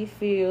personally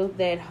feel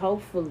that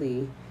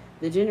hopefully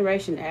the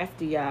generation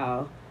after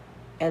y'all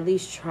at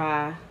least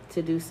try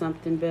to do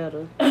something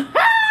better.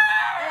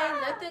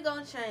 Nothing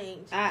gonna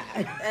change.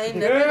 Ain't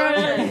nothing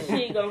gonna change.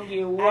 She gonna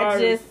get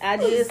worse.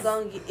 It's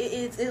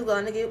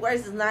gonna get worse.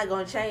 It's not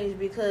gonna change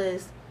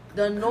because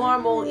the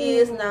normal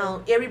is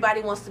now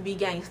everybody wants to be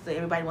gangster.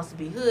 Everybody wants to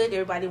be hood.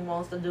 Everybody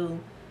wants to do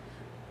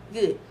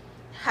good.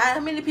 How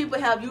many people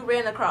have you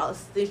ran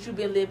across since you've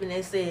been living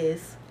that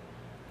says,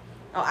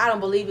 "Oh, I don't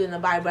believe in the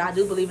Bible. I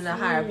do believe in a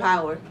higher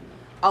power.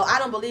 Oh, I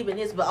don't believe in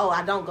this, but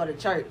I don't go to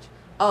church.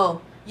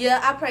 Oh,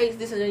 yeah, I praise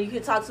this, and then you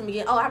can talk to me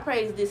again. Oh, I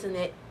praise this and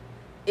that.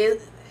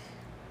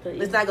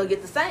 It's not gonna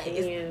get the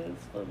same.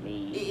 For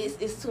me,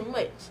 it's too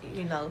much,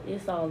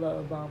 It's all the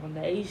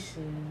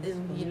abominations.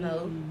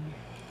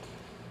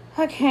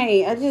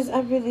 Okay, I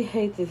really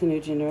hate this new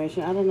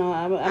generation. I don't know.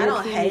 I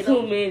don't hate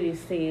too many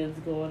sins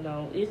going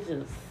on. It's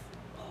just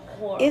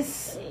horrible.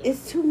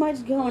 It's too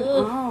much going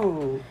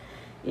on.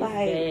 It's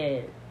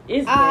bad.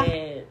 It's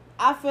bad.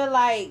 I feel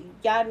like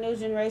y'all new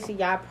generation,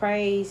 y'all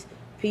praise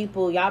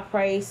people, y'all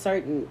praise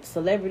certain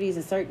celebrities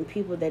and certain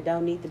people that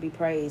don't need to be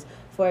praised.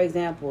 For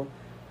example,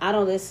 I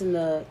don't listen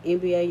to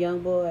NBA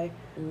YoungBoy.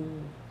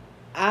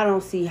 I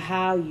don't see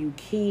how you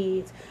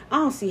kids, I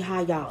don't see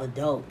how y'all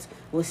adults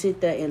will sit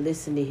there and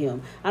listen to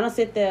him. I don't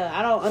sit there,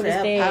 I don't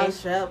understand.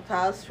 Trap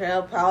house,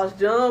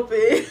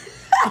 jumping.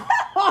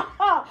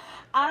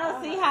 I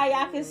don't see how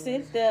y'all can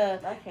sit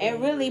there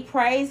and really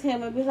praise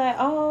him and be like,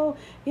 oh,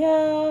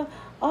 yeah,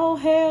 oh,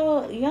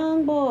 hell,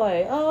 young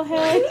boy. Oh, hell.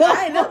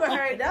 I ain't never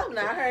heard that one.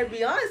 I heard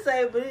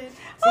Beyonce, but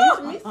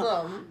teach me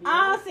something.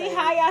 I don't see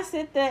how y'all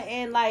sit there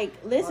and,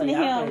 listen to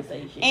him.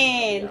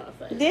 And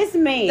this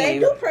man. They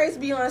do praise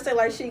Beyonce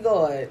like she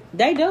God.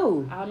 They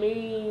do. I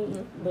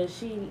mean, but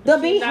she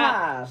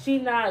Beehive. She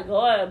not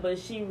God, but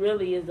she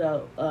really is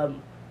a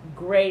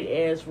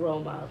great-ass role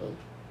model.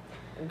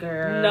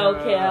 Girl. No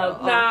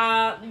cap.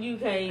 Nah, you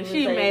can't even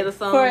She say made a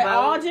song for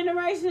about all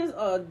generations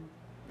or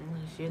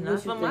she's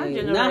not for my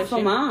generation. Not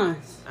for mine.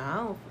 I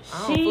don't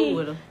fool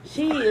with her.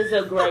 She is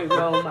a great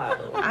role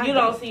model. You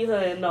don't see her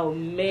in no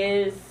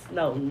mess,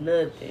 no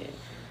nothing.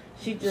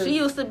 She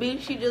used to be.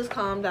 She just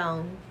calmed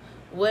down.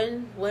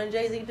 When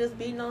Jay-Z just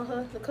beating on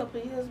her a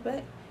couple of years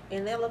back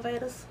in the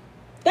elevators.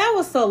 That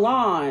was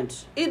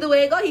Solange. Either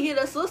way it go, he hit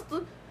her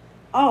sister.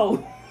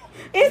 Oh.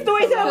 It's the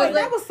way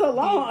that was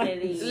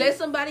Solange. Let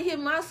somebody hit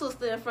my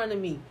sister in front of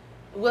me.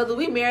 Whether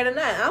we married or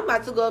not, I'm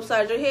about to go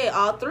upside your head,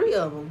 all three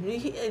of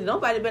them.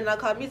 Nobody better not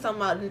call me talking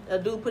about a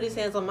dude put his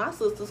hands on my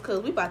sisters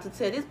because we about to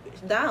tear this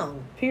bitch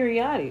down.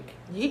 Periodic.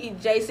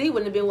 JC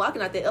wouldn't have been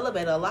walking out the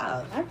elevator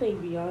alive. I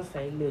think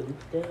Beyonce knew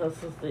that her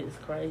sister is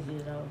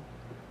crazy, though.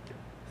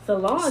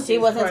 Solange she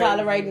wasn't crazy.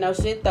 tolerating no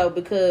shit, though,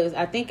 because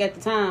I think at the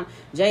time,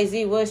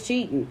 Jay-Z was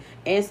cheating.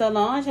 And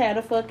Solange had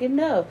a fucking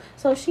no.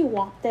 So she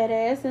walked that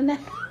ass in that.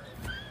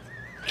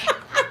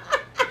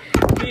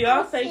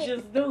 Beyonce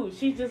just knew.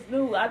 She just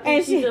knew. I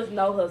think she just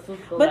know her sister.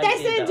 But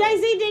they said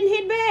Jay-Z didn't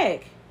hit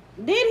back.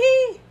 Did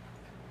he?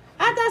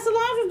 I thought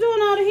Solange was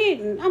doing all the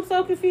hitting. I'm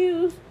so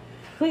confused.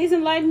 Please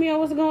enlighten me on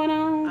what's going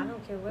on. I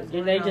don't care what's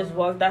Then going they just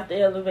walked out the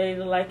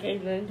elevator like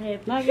ain't nothing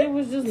happened. Like it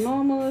was just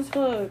normal as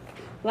fuck.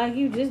 Like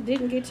you just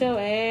didn't get your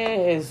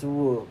ass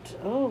whooped.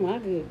 Oh my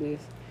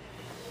goodness.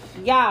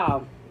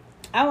 Y'all,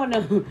 I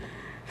wanna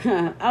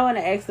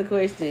ask the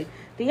question.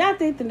 Do y'all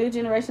think the new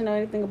generation know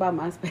anything about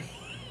MySpace?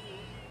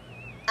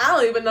 I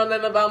don't even know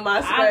nothing about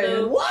MySpace. I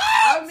do. What?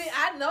 I mean,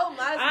 I know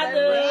MySpace. I do.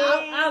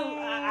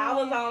 I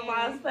was on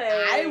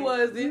MySpace. I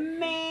wasn't.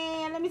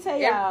 Man, let me tell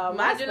y'all.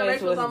 My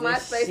generation was on the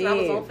MySpace and I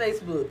was on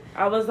Facebook.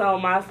 I was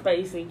on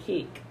MySpace and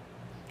Kick.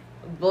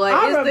 Boy,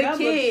 I it's the remember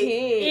kid.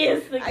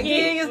 It's the I Kick.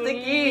 think it's the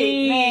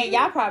kid. Man,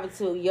 y'all probably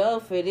too young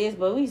for this,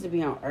 but we used to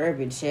be on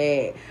Urban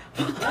Chat.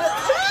 Y'all don't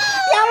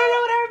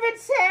know what Urban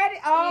Chat is?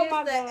 Oh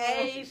my It's god. the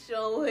age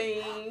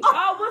showing.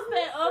 Oh,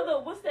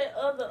 what's that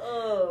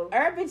other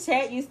Urban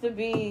Chat used to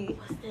be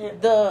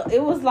that?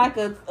 it was like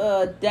a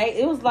date.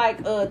 It was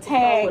like a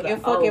tag with in a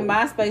fucking O.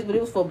 MySpace, but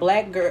it was for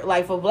black girl,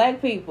 like for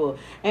black people.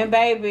 And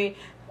baby,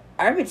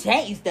 Urban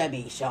Chat used to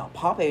be so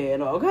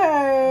popping.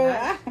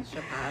 Okay.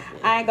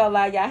 I ain't gonna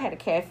lie, y'all, I had a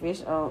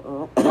catfish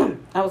on.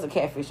 I was a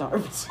catfish on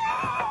Urban Chat.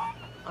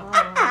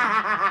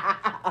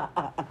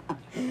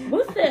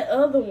 What's that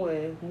other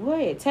one?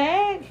 What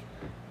tag?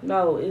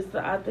 No,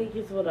 I think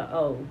it's with an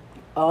O.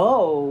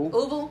 Oh.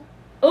 Uvu?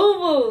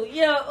 Uvu,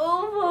 yeah,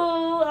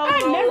 Uvu.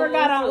 I never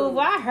got on Uvu.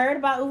 I heard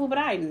about Uvu, but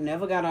I ain't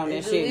never got on that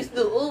It's shit.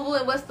 the Uvu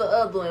and what's the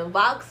other one?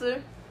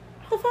 Voxer?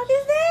 What the fuck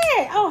is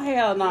that? Oh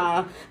hell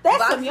no.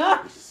 That's some young.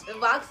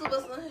 Voxer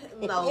was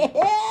no.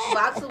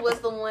 Voxer was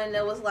the one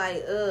that was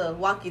like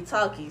walkie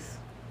talkies.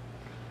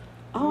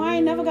 Oh, I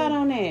ain't never got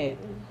on that.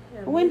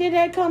 When did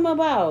that come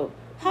about?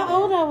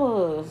 How old I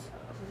was?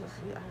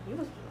 You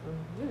was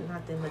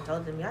not that much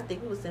older than me. I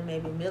think we was in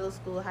maybe middle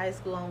school, high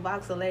school on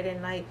Voxer late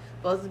at night,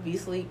 supposed to be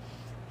asleep,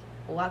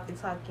 walkie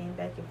talking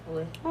back and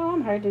forth. Oh,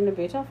 I'm hurting the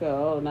bitch. I feel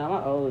old now.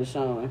 My old is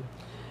showing.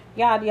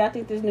 Y'all, do y'all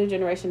think this new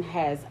generation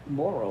has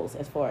morals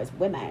as far as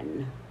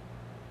women?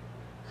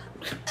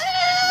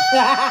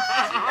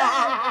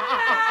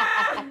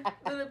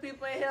 Do the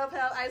people in hell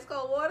have ice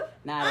cold water?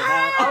 Not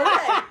at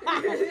all.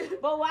 Okay.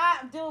 But why,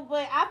 dude?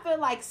 But I feel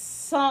like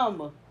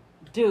some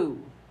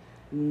do.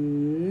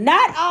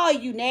 Not all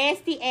you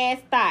nasty ass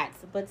thoughts,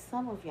 but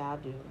some of y'all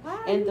do.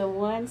 Why? And the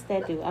ones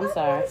that do, I'm Why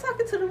sorry. are you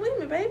talking to the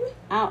women, baby?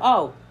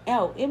 Oh,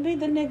 it be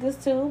the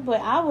niggas too,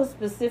 but I was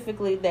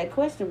specifically, that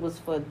question was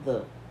for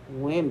the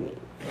women.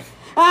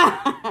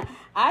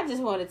 I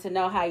just wanted to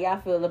know how y'all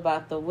feel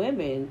about the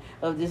women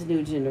of this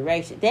new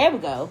generation. There we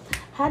go.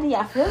 How do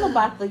y'all feel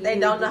about the? They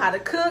don't know how to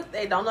cook.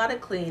 They don't know how to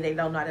clean. They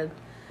don't know how to.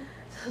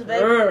 Baby,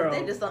 Girl.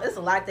 they just don't. It's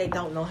a lot they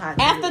don't know how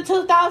to. After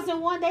do.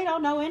 2001, they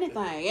don't know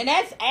anything, and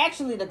that's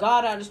actually the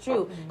God honest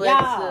truth. But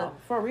Y'all,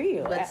 for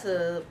real. But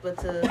to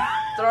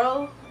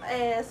throw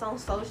ass on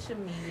social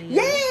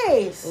media.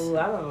 Yes. Ooh,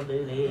 I don't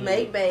do that.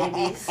 Make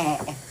babies.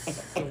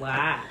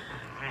 Why?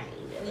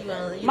 You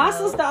My know,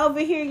 sister over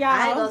here, y'all.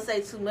 I ain't gonna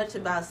say too much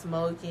about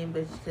smoking,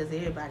 but because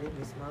everybody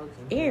be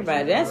smoking.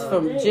 Everybody, that's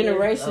from That is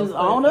generations a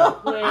on fucking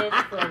up. plant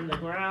from the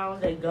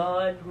ground that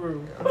God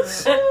grew. I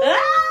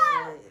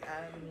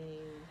mean,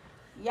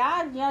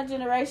 Y'all young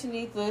generation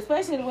needs to,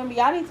 especially the women,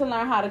 y'all need to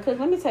learn how to cook.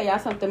 Let me tell y'all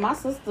something. My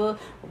sister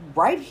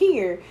right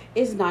here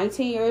is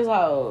 19 years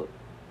old.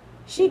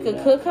 She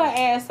could cook her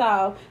ass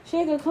off.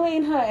 She could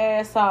clean her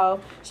ass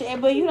off.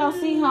 But you don't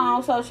see her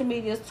on social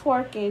media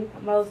twerking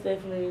Most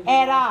definitely.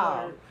 at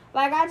all.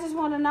 Like, I just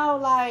want to know,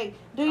 like,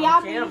 do y'all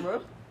on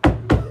camera.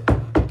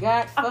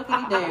 God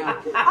fucking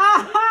damn.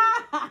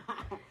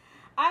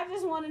 I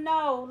just want to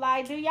know,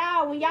 like, do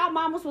y'all, when y'all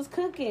mamas was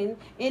cooking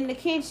in the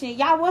kitchen,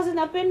 y'all wasn't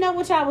up in there?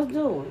 What y'all was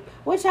doing?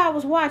 What y'all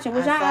was watching?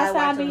 Was y'all outside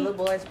watching being?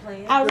 little boys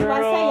playing. I was about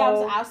to say y'all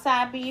Girl. was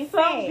outside being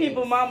Some fed.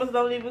 people, mamas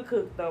don't even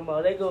cook no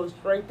more. They go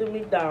straight to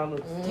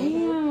McDonald's.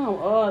 Damn.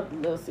 Oh,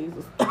 Little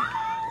Caesars.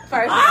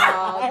 First of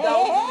all,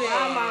 don't do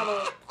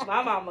that.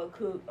 My mama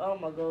cook. Oh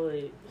my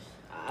god,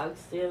 I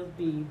still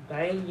be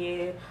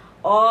banging.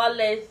 All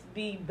let's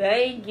be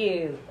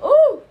banging.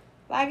 Ooh,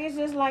 Like, it's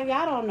just like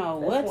y'all don't know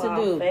that's what why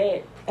to I'm do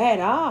fat. at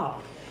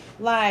all.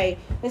 Like,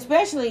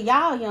 especially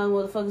y'all young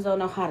motherfuckers don't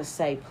know how to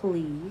say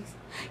please.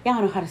 Y'all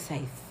don't know how to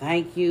say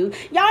thank you.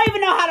 Y'all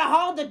even know how to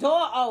hold the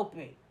door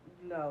open.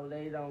 No,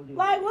 they don't do.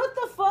 Like, that. what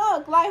the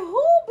fuck? Like,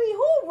 who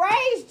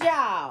raised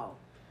y'all?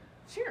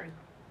 Cheering.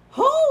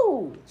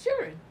 Who?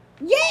 Cheering.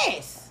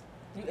 Yes.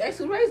 You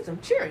actually raised them.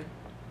 Cheering.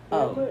 How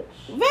Oh, much?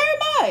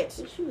 very much.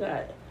 What you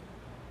got?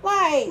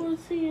 Like,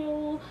 What's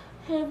you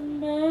having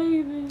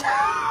baby?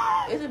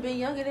 It's a bit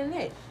younger than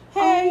that.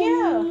 hell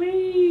yeah.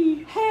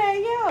 Me.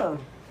 Hell yeah.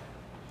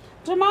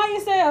 Jamaya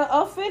said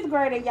a fifth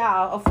grader,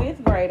 y'all. A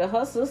fifth grader.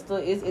 Her sister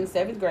is in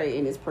 7th grade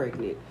and is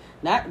pregnant.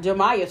 Not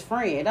Jamaya's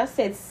friend. I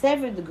said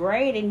 7th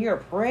grade and you're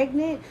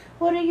pregnant?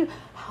 What are you?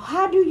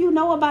 How do you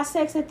know about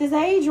sex at this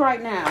age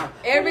right now?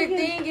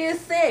 Everything is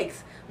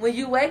sex. When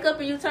you wake up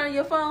and you turn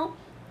your phone,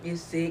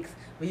 it's sex.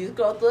 When you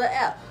scroll through the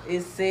app,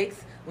 it's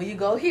sex. When you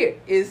go here,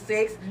 it's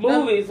sex.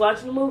 Movies,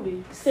 watching the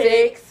movie.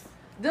 Sex.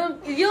 Them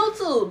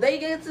YouTube. They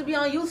get to be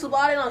on YouTube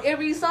all day long.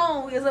 Every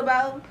song is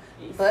about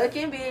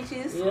fucking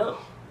bitches, Yep.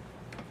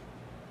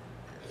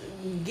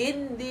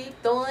 getting deep,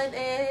 throwing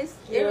ass,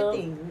 Yep.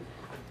 everything.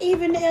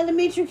 Even the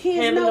elementary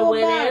kids Having a know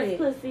wet about ass it.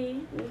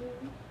 pussy.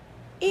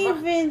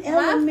 Even My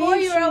elementary.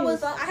 4-year-old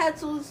was. I had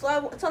to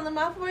start telling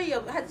my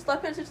 4-year-old. I had to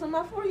start paying attention to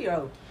my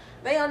 4-year-old.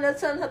 They on there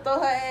telling her throw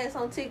her ass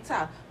on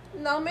TikTok.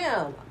 No,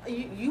 ma'am.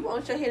 You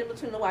want your head in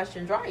between the washer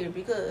and dryer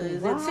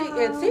because Wow.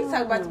 and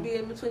TikTok about to be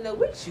in between there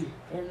with you.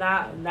 And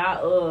not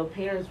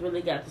parents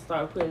really got to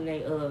start putting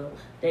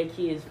their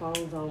kids'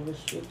 phones on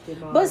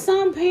restricted mode. But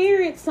some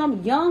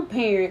young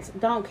parents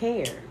don't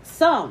care.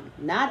 Some,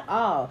 not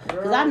all.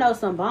 Because I know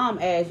some bomb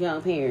ass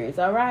young parents,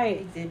 all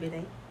right?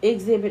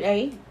 Exhibit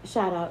A.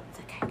 Shout out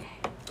to KK.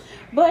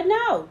 But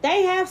no,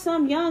 they have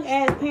some young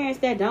ass parents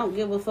that don't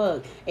give a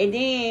fuck. And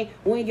then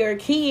when your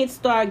kids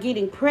start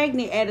getting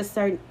pregnant at a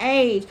certain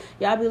age,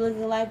 y'all be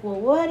looking like, well,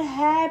 what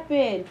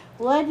happened?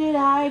 What did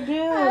I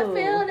do? I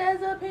failed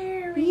as a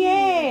parent.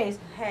 Yes.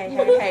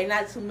 Hey,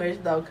 not too much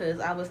though,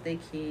 because I was the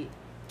kid.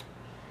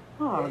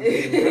 Oh,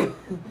 dude.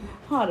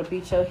 Hard to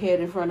beat your head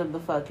in front of the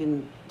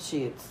fucking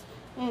shits.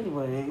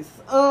 Anyways,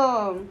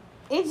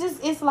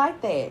 it's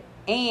like that.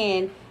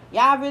 And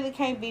y'all really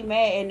can't be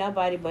mad at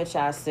nobody but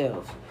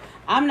yourself.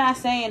 I'm not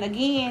saying,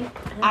 again,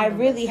 I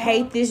really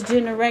hate this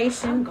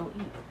generation.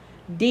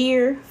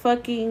 Dear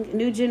fucking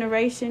new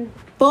generation,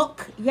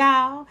 fuck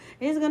y'all.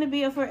 It's gonna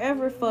be a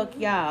forever fuck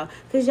y'all.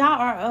 Because y'all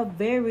are a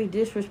very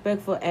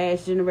disrespectful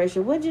ass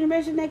generation. What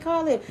generation they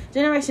call it?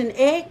 Generation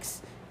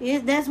X?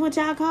 That's what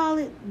y'all call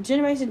it?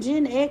 Generation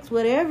Gen X,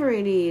 whatever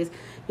it is.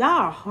 Y'all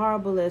are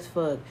horrible as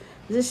fuck.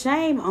 It's a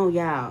shame on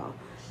y'all.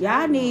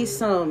 Y'all need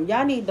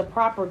the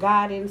proper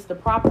guidance, the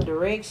proper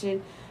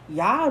direction.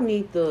 Y'all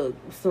need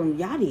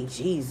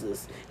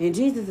Jesus. And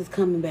Jesus is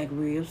coming back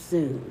real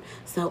soon.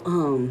 So,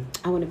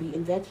 I want to be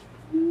in that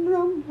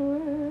number.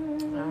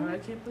 I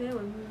can't play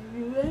with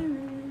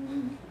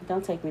you.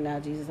 Don't take me now,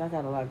 Jesus. I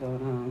got a lot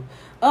going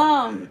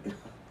on.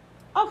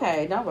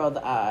 Okay, don't roll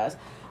the eyes.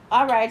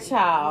 All right,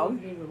 y'all. I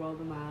didn't even roll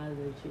my eyes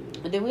at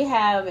you. Do we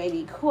have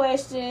any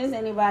questions?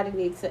 Anybody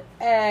need to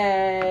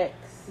ask?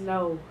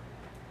 No.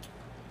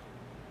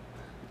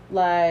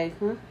 Like,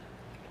 huh?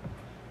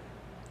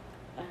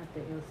 I have to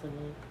answer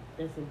that.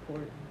 That's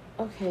important.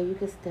 Okay, you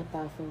can step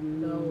out for a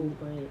minute. No,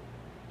 but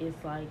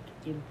it's like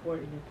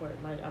important.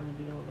 Like I'm gonna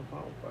be on the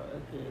phone for a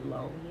good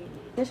long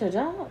minute. That's your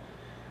job.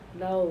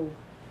 No.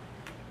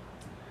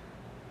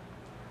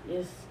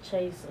 It's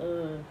Chase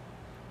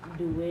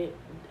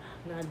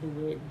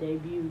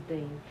debut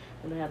thing,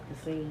 and I have to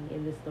sing,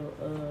 and it's the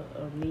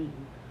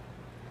meeting.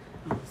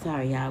 Oh,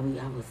 sorry, y'all.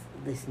 I was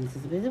listening to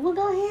the business. We'll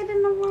go ahead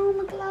in the room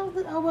and close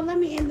it. Oh, well, let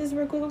me end this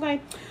real quick,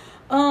 okay?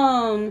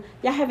 Y'all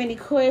have any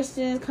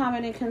questions,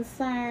 comments, and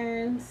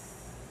concerns?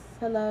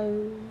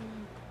 Hello?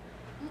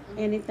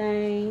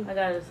 Anything? I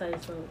gotta say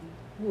something.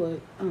 What?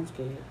 I'm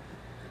scared.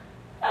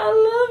 I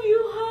love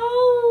you,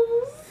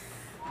 hoes.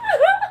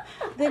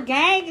 The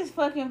gang is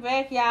fucking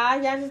back,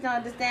 y'all. Y'all just don't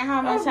understand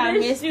how much I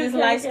missed this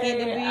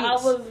light-skinned bitch. I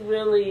was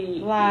really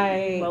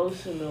like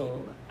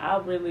emotional. I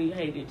really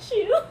hated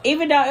you.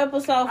 Even though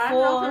episode 4... I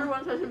know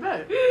everyone touching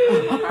back.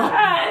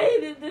 I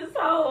hated this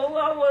whole...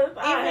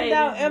 Even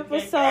though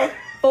episode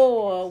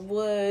 4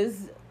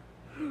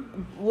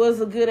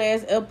 was a good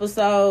ass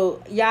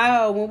episode,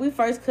 y'all, when we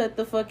first cut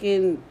the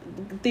fucking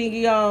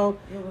thingy on,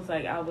 it was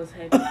like I was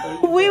happy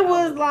for you. We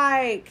was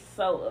like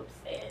so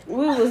upset.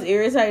 We was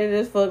irritated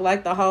as fuck.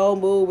 Like the whole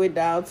mood went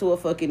down to a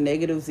fucking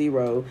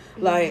 -0.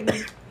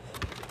 Like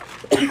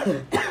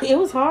it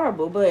was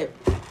horrible. But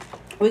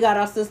we got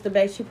our sister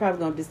back. She probably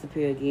gonna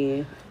disappear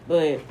again.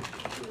 But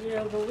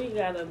yeah, but we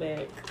got her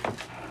back.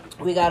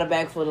 We got her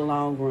back for the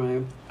long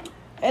run.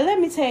 And let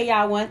me tell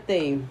y'all one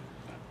thing.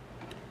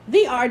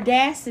 The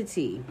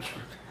audacity.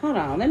 Hold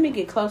on. Let me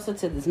get closer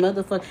to this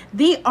motherfucker.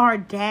 The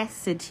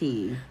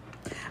audacity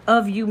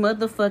of you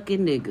motherfucking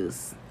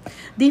niggas.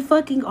 The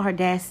fucking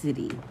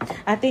audacity.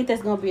 I think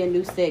that's going to be a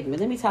new segment.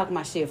 Let me talk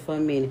my shit for a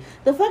minute.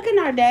 The fucking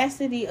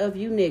audacity of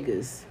you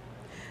niggas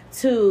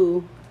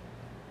to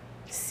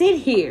sit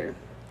here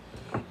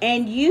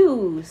and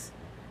use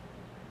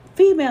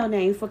female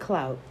name for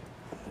clout.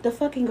 The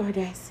fucking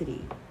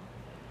audacity.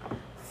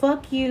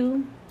 Fuck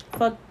you.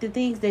 Fuck the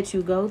things that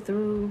you go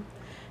through.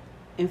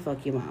 And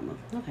fuck your mama.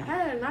 Okay.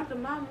 Hey, not the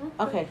mama.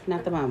 Okay,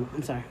 not the mama.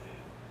 I'm sorry.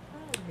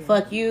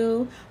 Fuck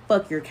you.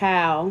 Fuck your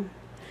cow.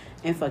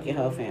 And fuck your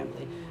whole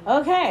family.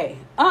 Okay.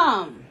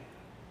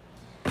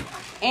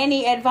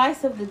 Any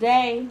advice of the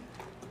day?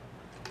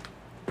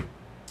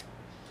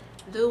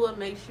 Do what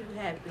makes you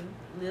happy.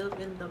 Live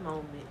in the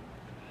moment.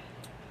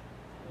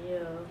 Yeah.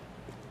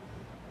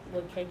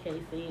 What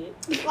KK said.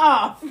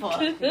 Oh,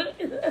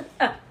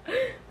 fuck.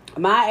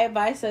 My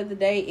advice of the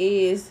day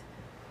is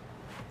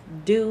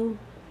do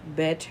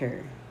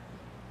better.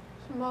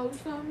 Smoke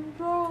some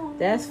drugs.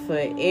 That's for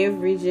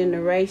every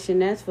generation.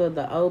 That's for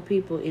the old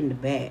people in the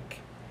back.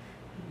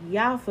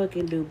 Y'all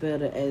fucking do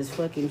better as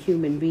fucking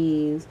human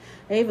beings.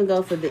 They even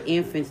go for the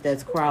infants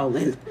that's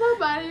crawling.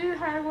 Nobody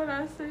heard what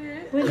I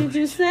said. What did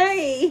you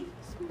say?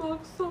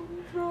 Smoke some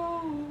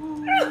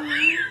drugs.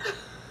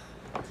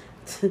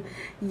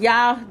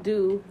 Y'all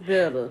do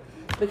better.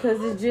 because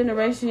this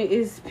generation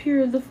is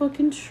pure the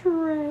fucking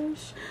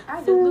trash. I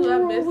just knew I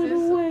missed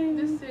Throw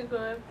this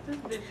cigarette. This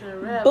bitch a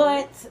rapper.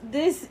 But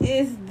this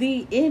is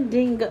the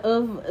ending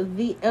of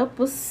the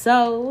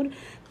episode.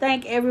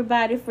 Thank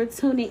everybody for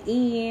tuning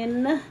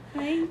in.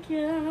 Thank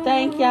you.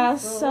 Thank y'all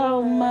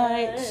so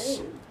much.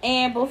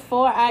 And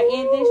before I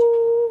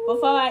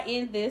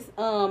end this,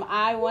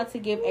 I want to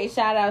give a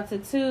shout out to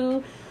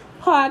 2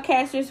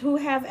 podcasters who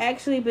have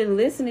actually been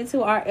listening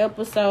to our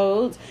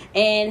episodes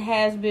and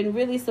has been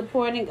really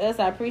supporting us.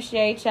 I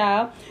appreciate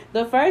y'all.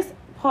 The first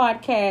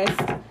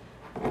podcast,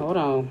 hold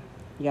on,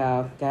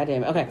 y'all,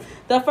 goddamn it. Okay,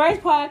 the first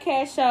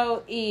podcast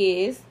show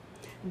is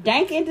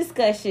Dank and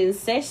Discussion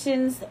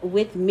Sessions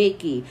with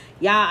Mickey.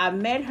 Y'all, I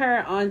met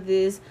her on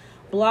this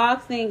blog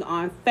thing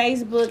on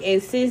Facebook,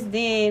 and since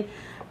then,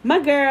 my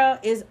girl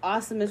is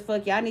awesome as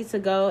fuck. Y'all need to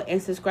go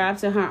and subscribe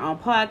to her on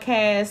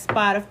podcast,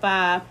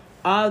 Spotify,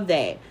 all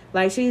that.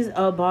 Like, she's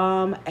a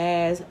bomb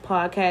ass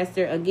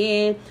podcaster.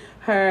 Again,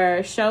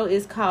 her show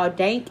is called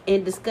Dank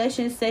and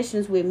Discussion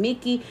Sessions with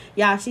Mickey.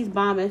 Y'all, she's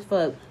bomb as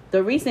fuck.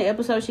 The recent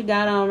episode she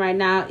got on right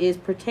now is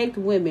Protect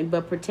Women,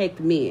 but Protect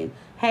Men.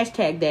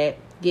 Hashtag that.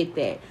 Get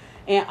that.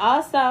 And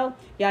also,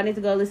 y'all need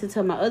to go listen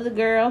to my other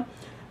girl.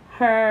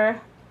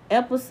 Her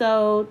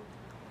episode,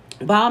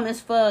 bomb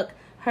as fuck.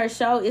 Her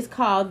show is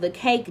called The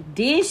Cake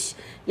Dish.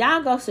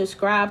 Y'all go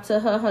subscribe to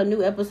her. Her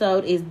new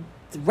episode is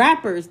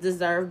Rappers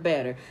Deserve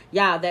Better.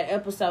 Y'all, that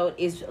episode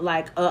is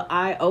like a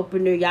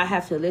eye-opener. Y'all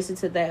have to listen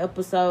to that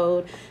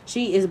episode.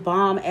 She is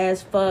bomb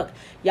as fuck.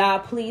 Y'all,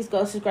 please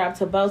go subscribe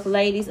to both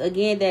ladies.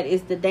 Again, that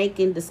is the Dank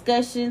and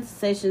Discussions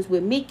Sessions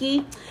with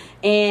Mickey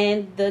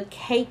and The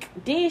Cake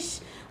Dish.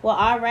 Well,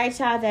 all right,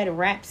 y'all, that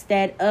wraps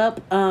that up.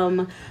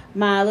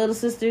 My little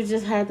sister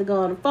just had to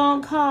go on a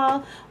phone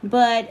call,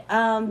 but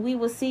we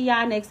will see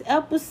y'all next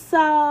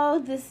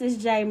episode. This is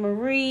J.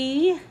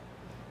 Marie.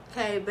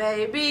 Hey,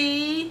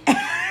 baby.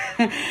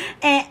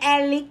 And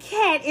Alley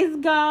Cat is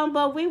gone,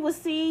 but we will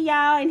see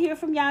y'all and hear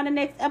from y'all in the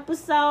next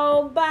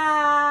episode.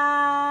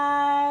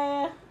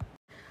 Bye.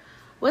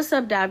 What's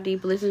up, Dive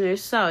Deep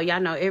listeners? So, y'all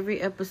know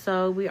every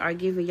episode we are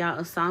giving y'all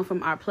a song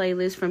from our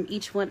playlist from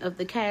each one of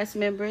the cast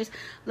members.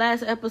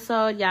 Last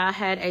episode, y'all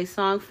had a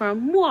song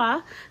from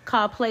Moi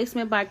called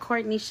Placement by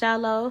Courtney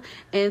Shallow.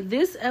 And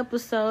this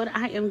episode,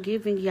 I am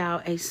giving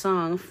y'all a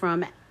song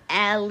from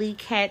Alley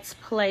Cat's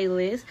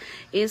playlist.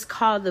 It's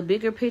called The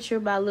Bigger Picture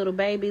by Lil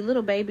Baby.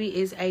 Lil Baby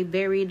is a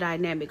very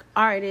dynamic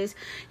artist.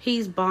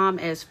 He's bomb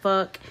as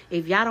fuck.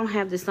 If y'all don't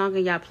have this song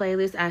in y'all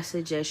playlist, I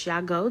suggest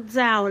y'all go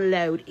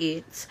download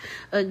it.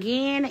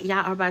 Again,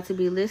 y'all are about to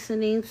be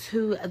listening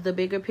to The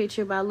Bigger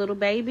Picture by Lil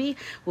Baby.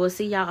 We'll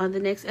see y'all on the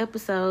next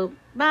episode.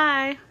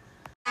 Bye.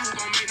 Gonna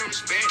make no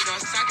respect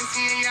us. I can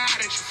see in your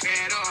eye that you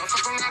fed up.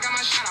 Fuck around, got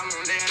my shot, I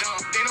won't let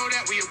up. They know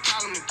that we a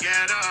problem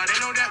together.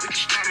 They know that we can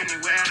storm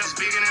anywhere. That's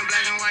bigger than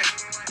black and white.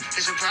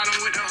 It's a problem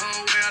with the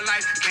whole way of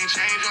life. Can't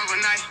change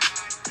overnight.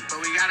 But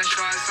we gotta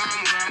start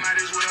somewhere.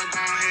 Might as well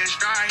go ahead,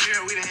 start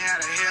here. We done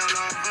had a hell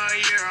of a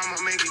year.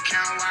 I'ma make it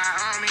count while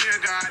I'm here.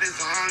 God is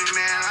the only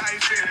man I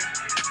fear.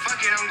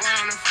 Fuck it, I'm going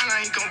on the front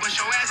line. He gon' bust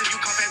your ass if you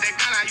come at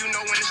that gun. You know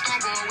when it's gon'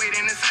 go away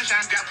in the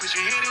sunshine. Got put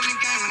your head in the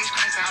game when it's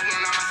crazy. I want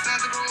all my sons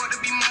to grow up to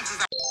be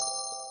monsters.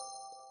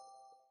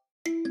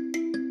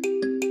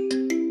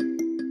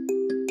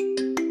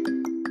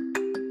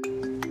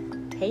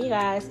 Hey you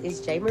guys, it's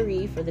J.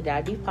 Marie for the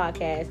Dive Deep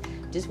Podcast.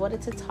 Just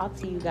wanted to talk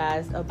to you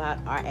guys about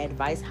our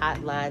advice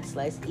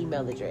hotline /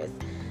 email address.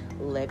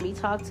 Let me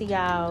talk to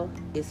y'all.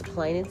 It's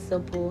plain and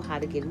simple how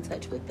to get in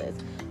touch with us.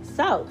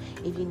 So,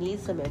 if you need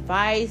some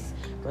advice,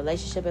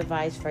 relationship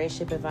advice,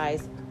 friendship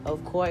advice,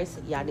 of course,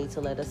 y'all need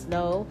to let us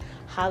know.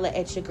 Holla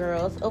at your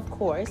girls, of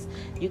course.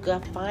 You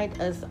can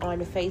find us on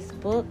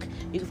Facebook.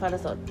 You can find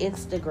us on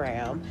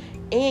Instagram.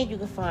 And you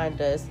can find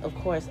us, of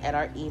course, at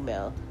our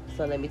email.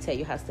 So let me tell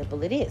you how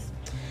simple it is.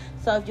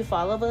 So if you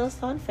follow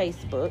us on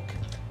Facebook,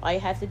 all you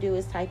have to do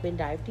is type in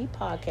Dive Deep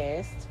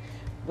Podcast.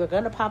 We're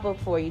going to pop up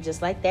for you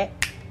just like that.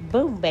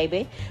 Boom,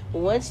 baby.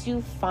 Once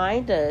you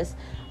find us,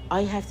 all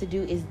you have to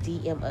do is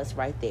DM us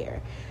right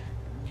there.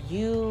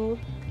 You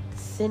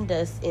send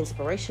us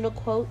inspirational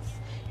quotes.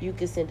 You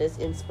can send us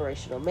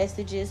inspirational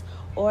messages.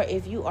 Or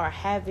if you are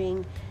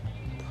having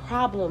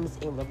problems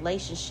in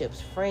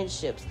relationships,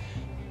 friendships,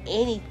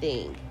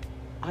 anything,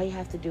 all you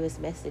have to do is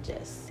message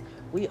us.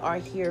 We are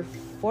here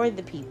for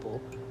the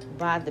people,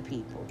 by the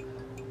people.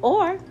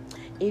 Or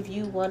if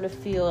you want to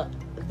feel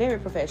very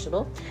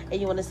professional and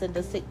you want to send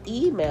us an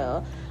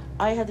email,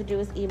 all you have to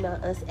do is email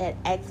us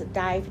at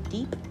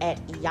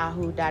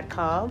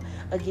xdivedeep@yahoo.com.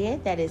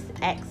 Again, that is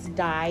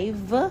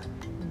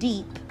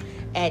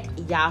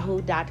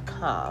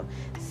xdivedeep@yahoo.com.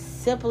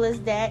 Simple as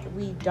that.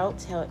 We don't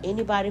tell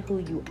anybody who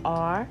you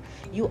are.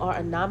 You are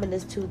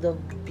anonymous to the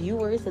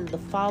viewers and the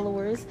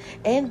followers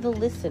and the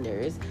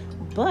listeners.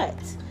 But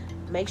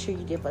make sure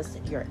you give us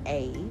your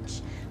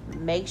age.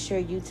 Make sure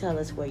you tell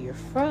us where you're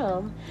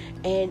from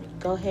and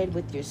go ahead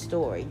with your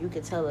story. You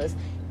can tell us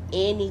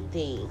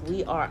anything.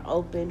 We are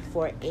open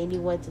for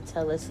anyone to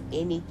tell us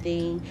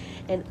anything.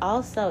 And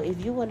also,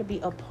 if you want to be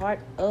a part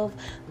of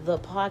the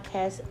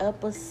podcast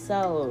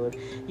episode,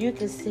 you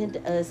can send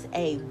us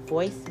a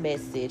voice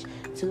message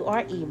to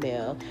our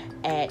email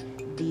at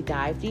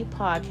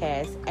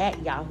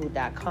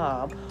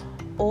thedivedeeppodcast@yahoo.com.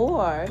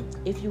 Or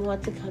if you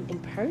want to come in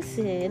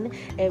person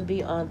and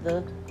be on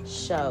the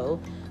show,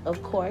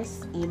 of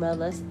course,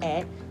 email us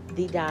at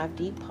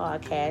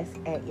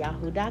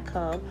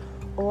thedivedeeppodcast@yahoo.com.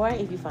 Or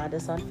if you find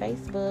us on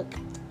Facebook,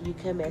 you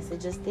can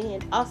message us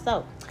then.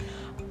 Also,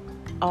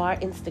 our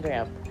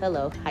Instagram.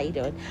 Hello, how you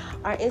doing?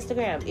 Our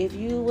Instagram. If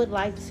you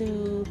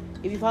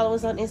follow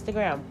us on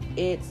Instagram,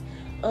 it's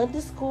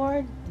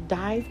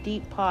 _Dive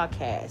Deep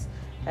Podcast.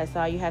 That's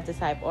all you have to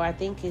type. Or I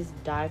think it's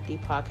Dive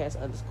Deep Podcast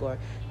 _.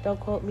 Don't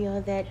quote me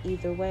on that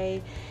either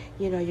way.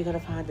 You're going to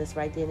find us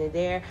right then and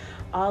there.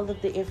 All of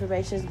the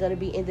information is going to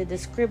be in the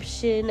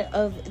description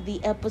of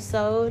the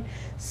episode.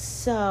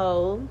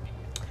 So,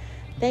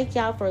 thank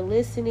y'all for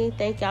listening.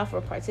 Thank y'all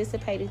for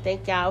participating.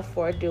 Thank y'all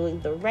for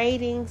doing the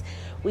ratings.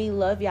 We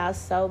love y'all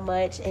so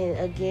much. And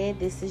again,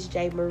 this is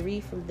J. Marie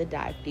from the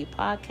Dive Deep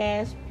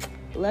Podcast.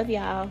 Love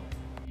y'all.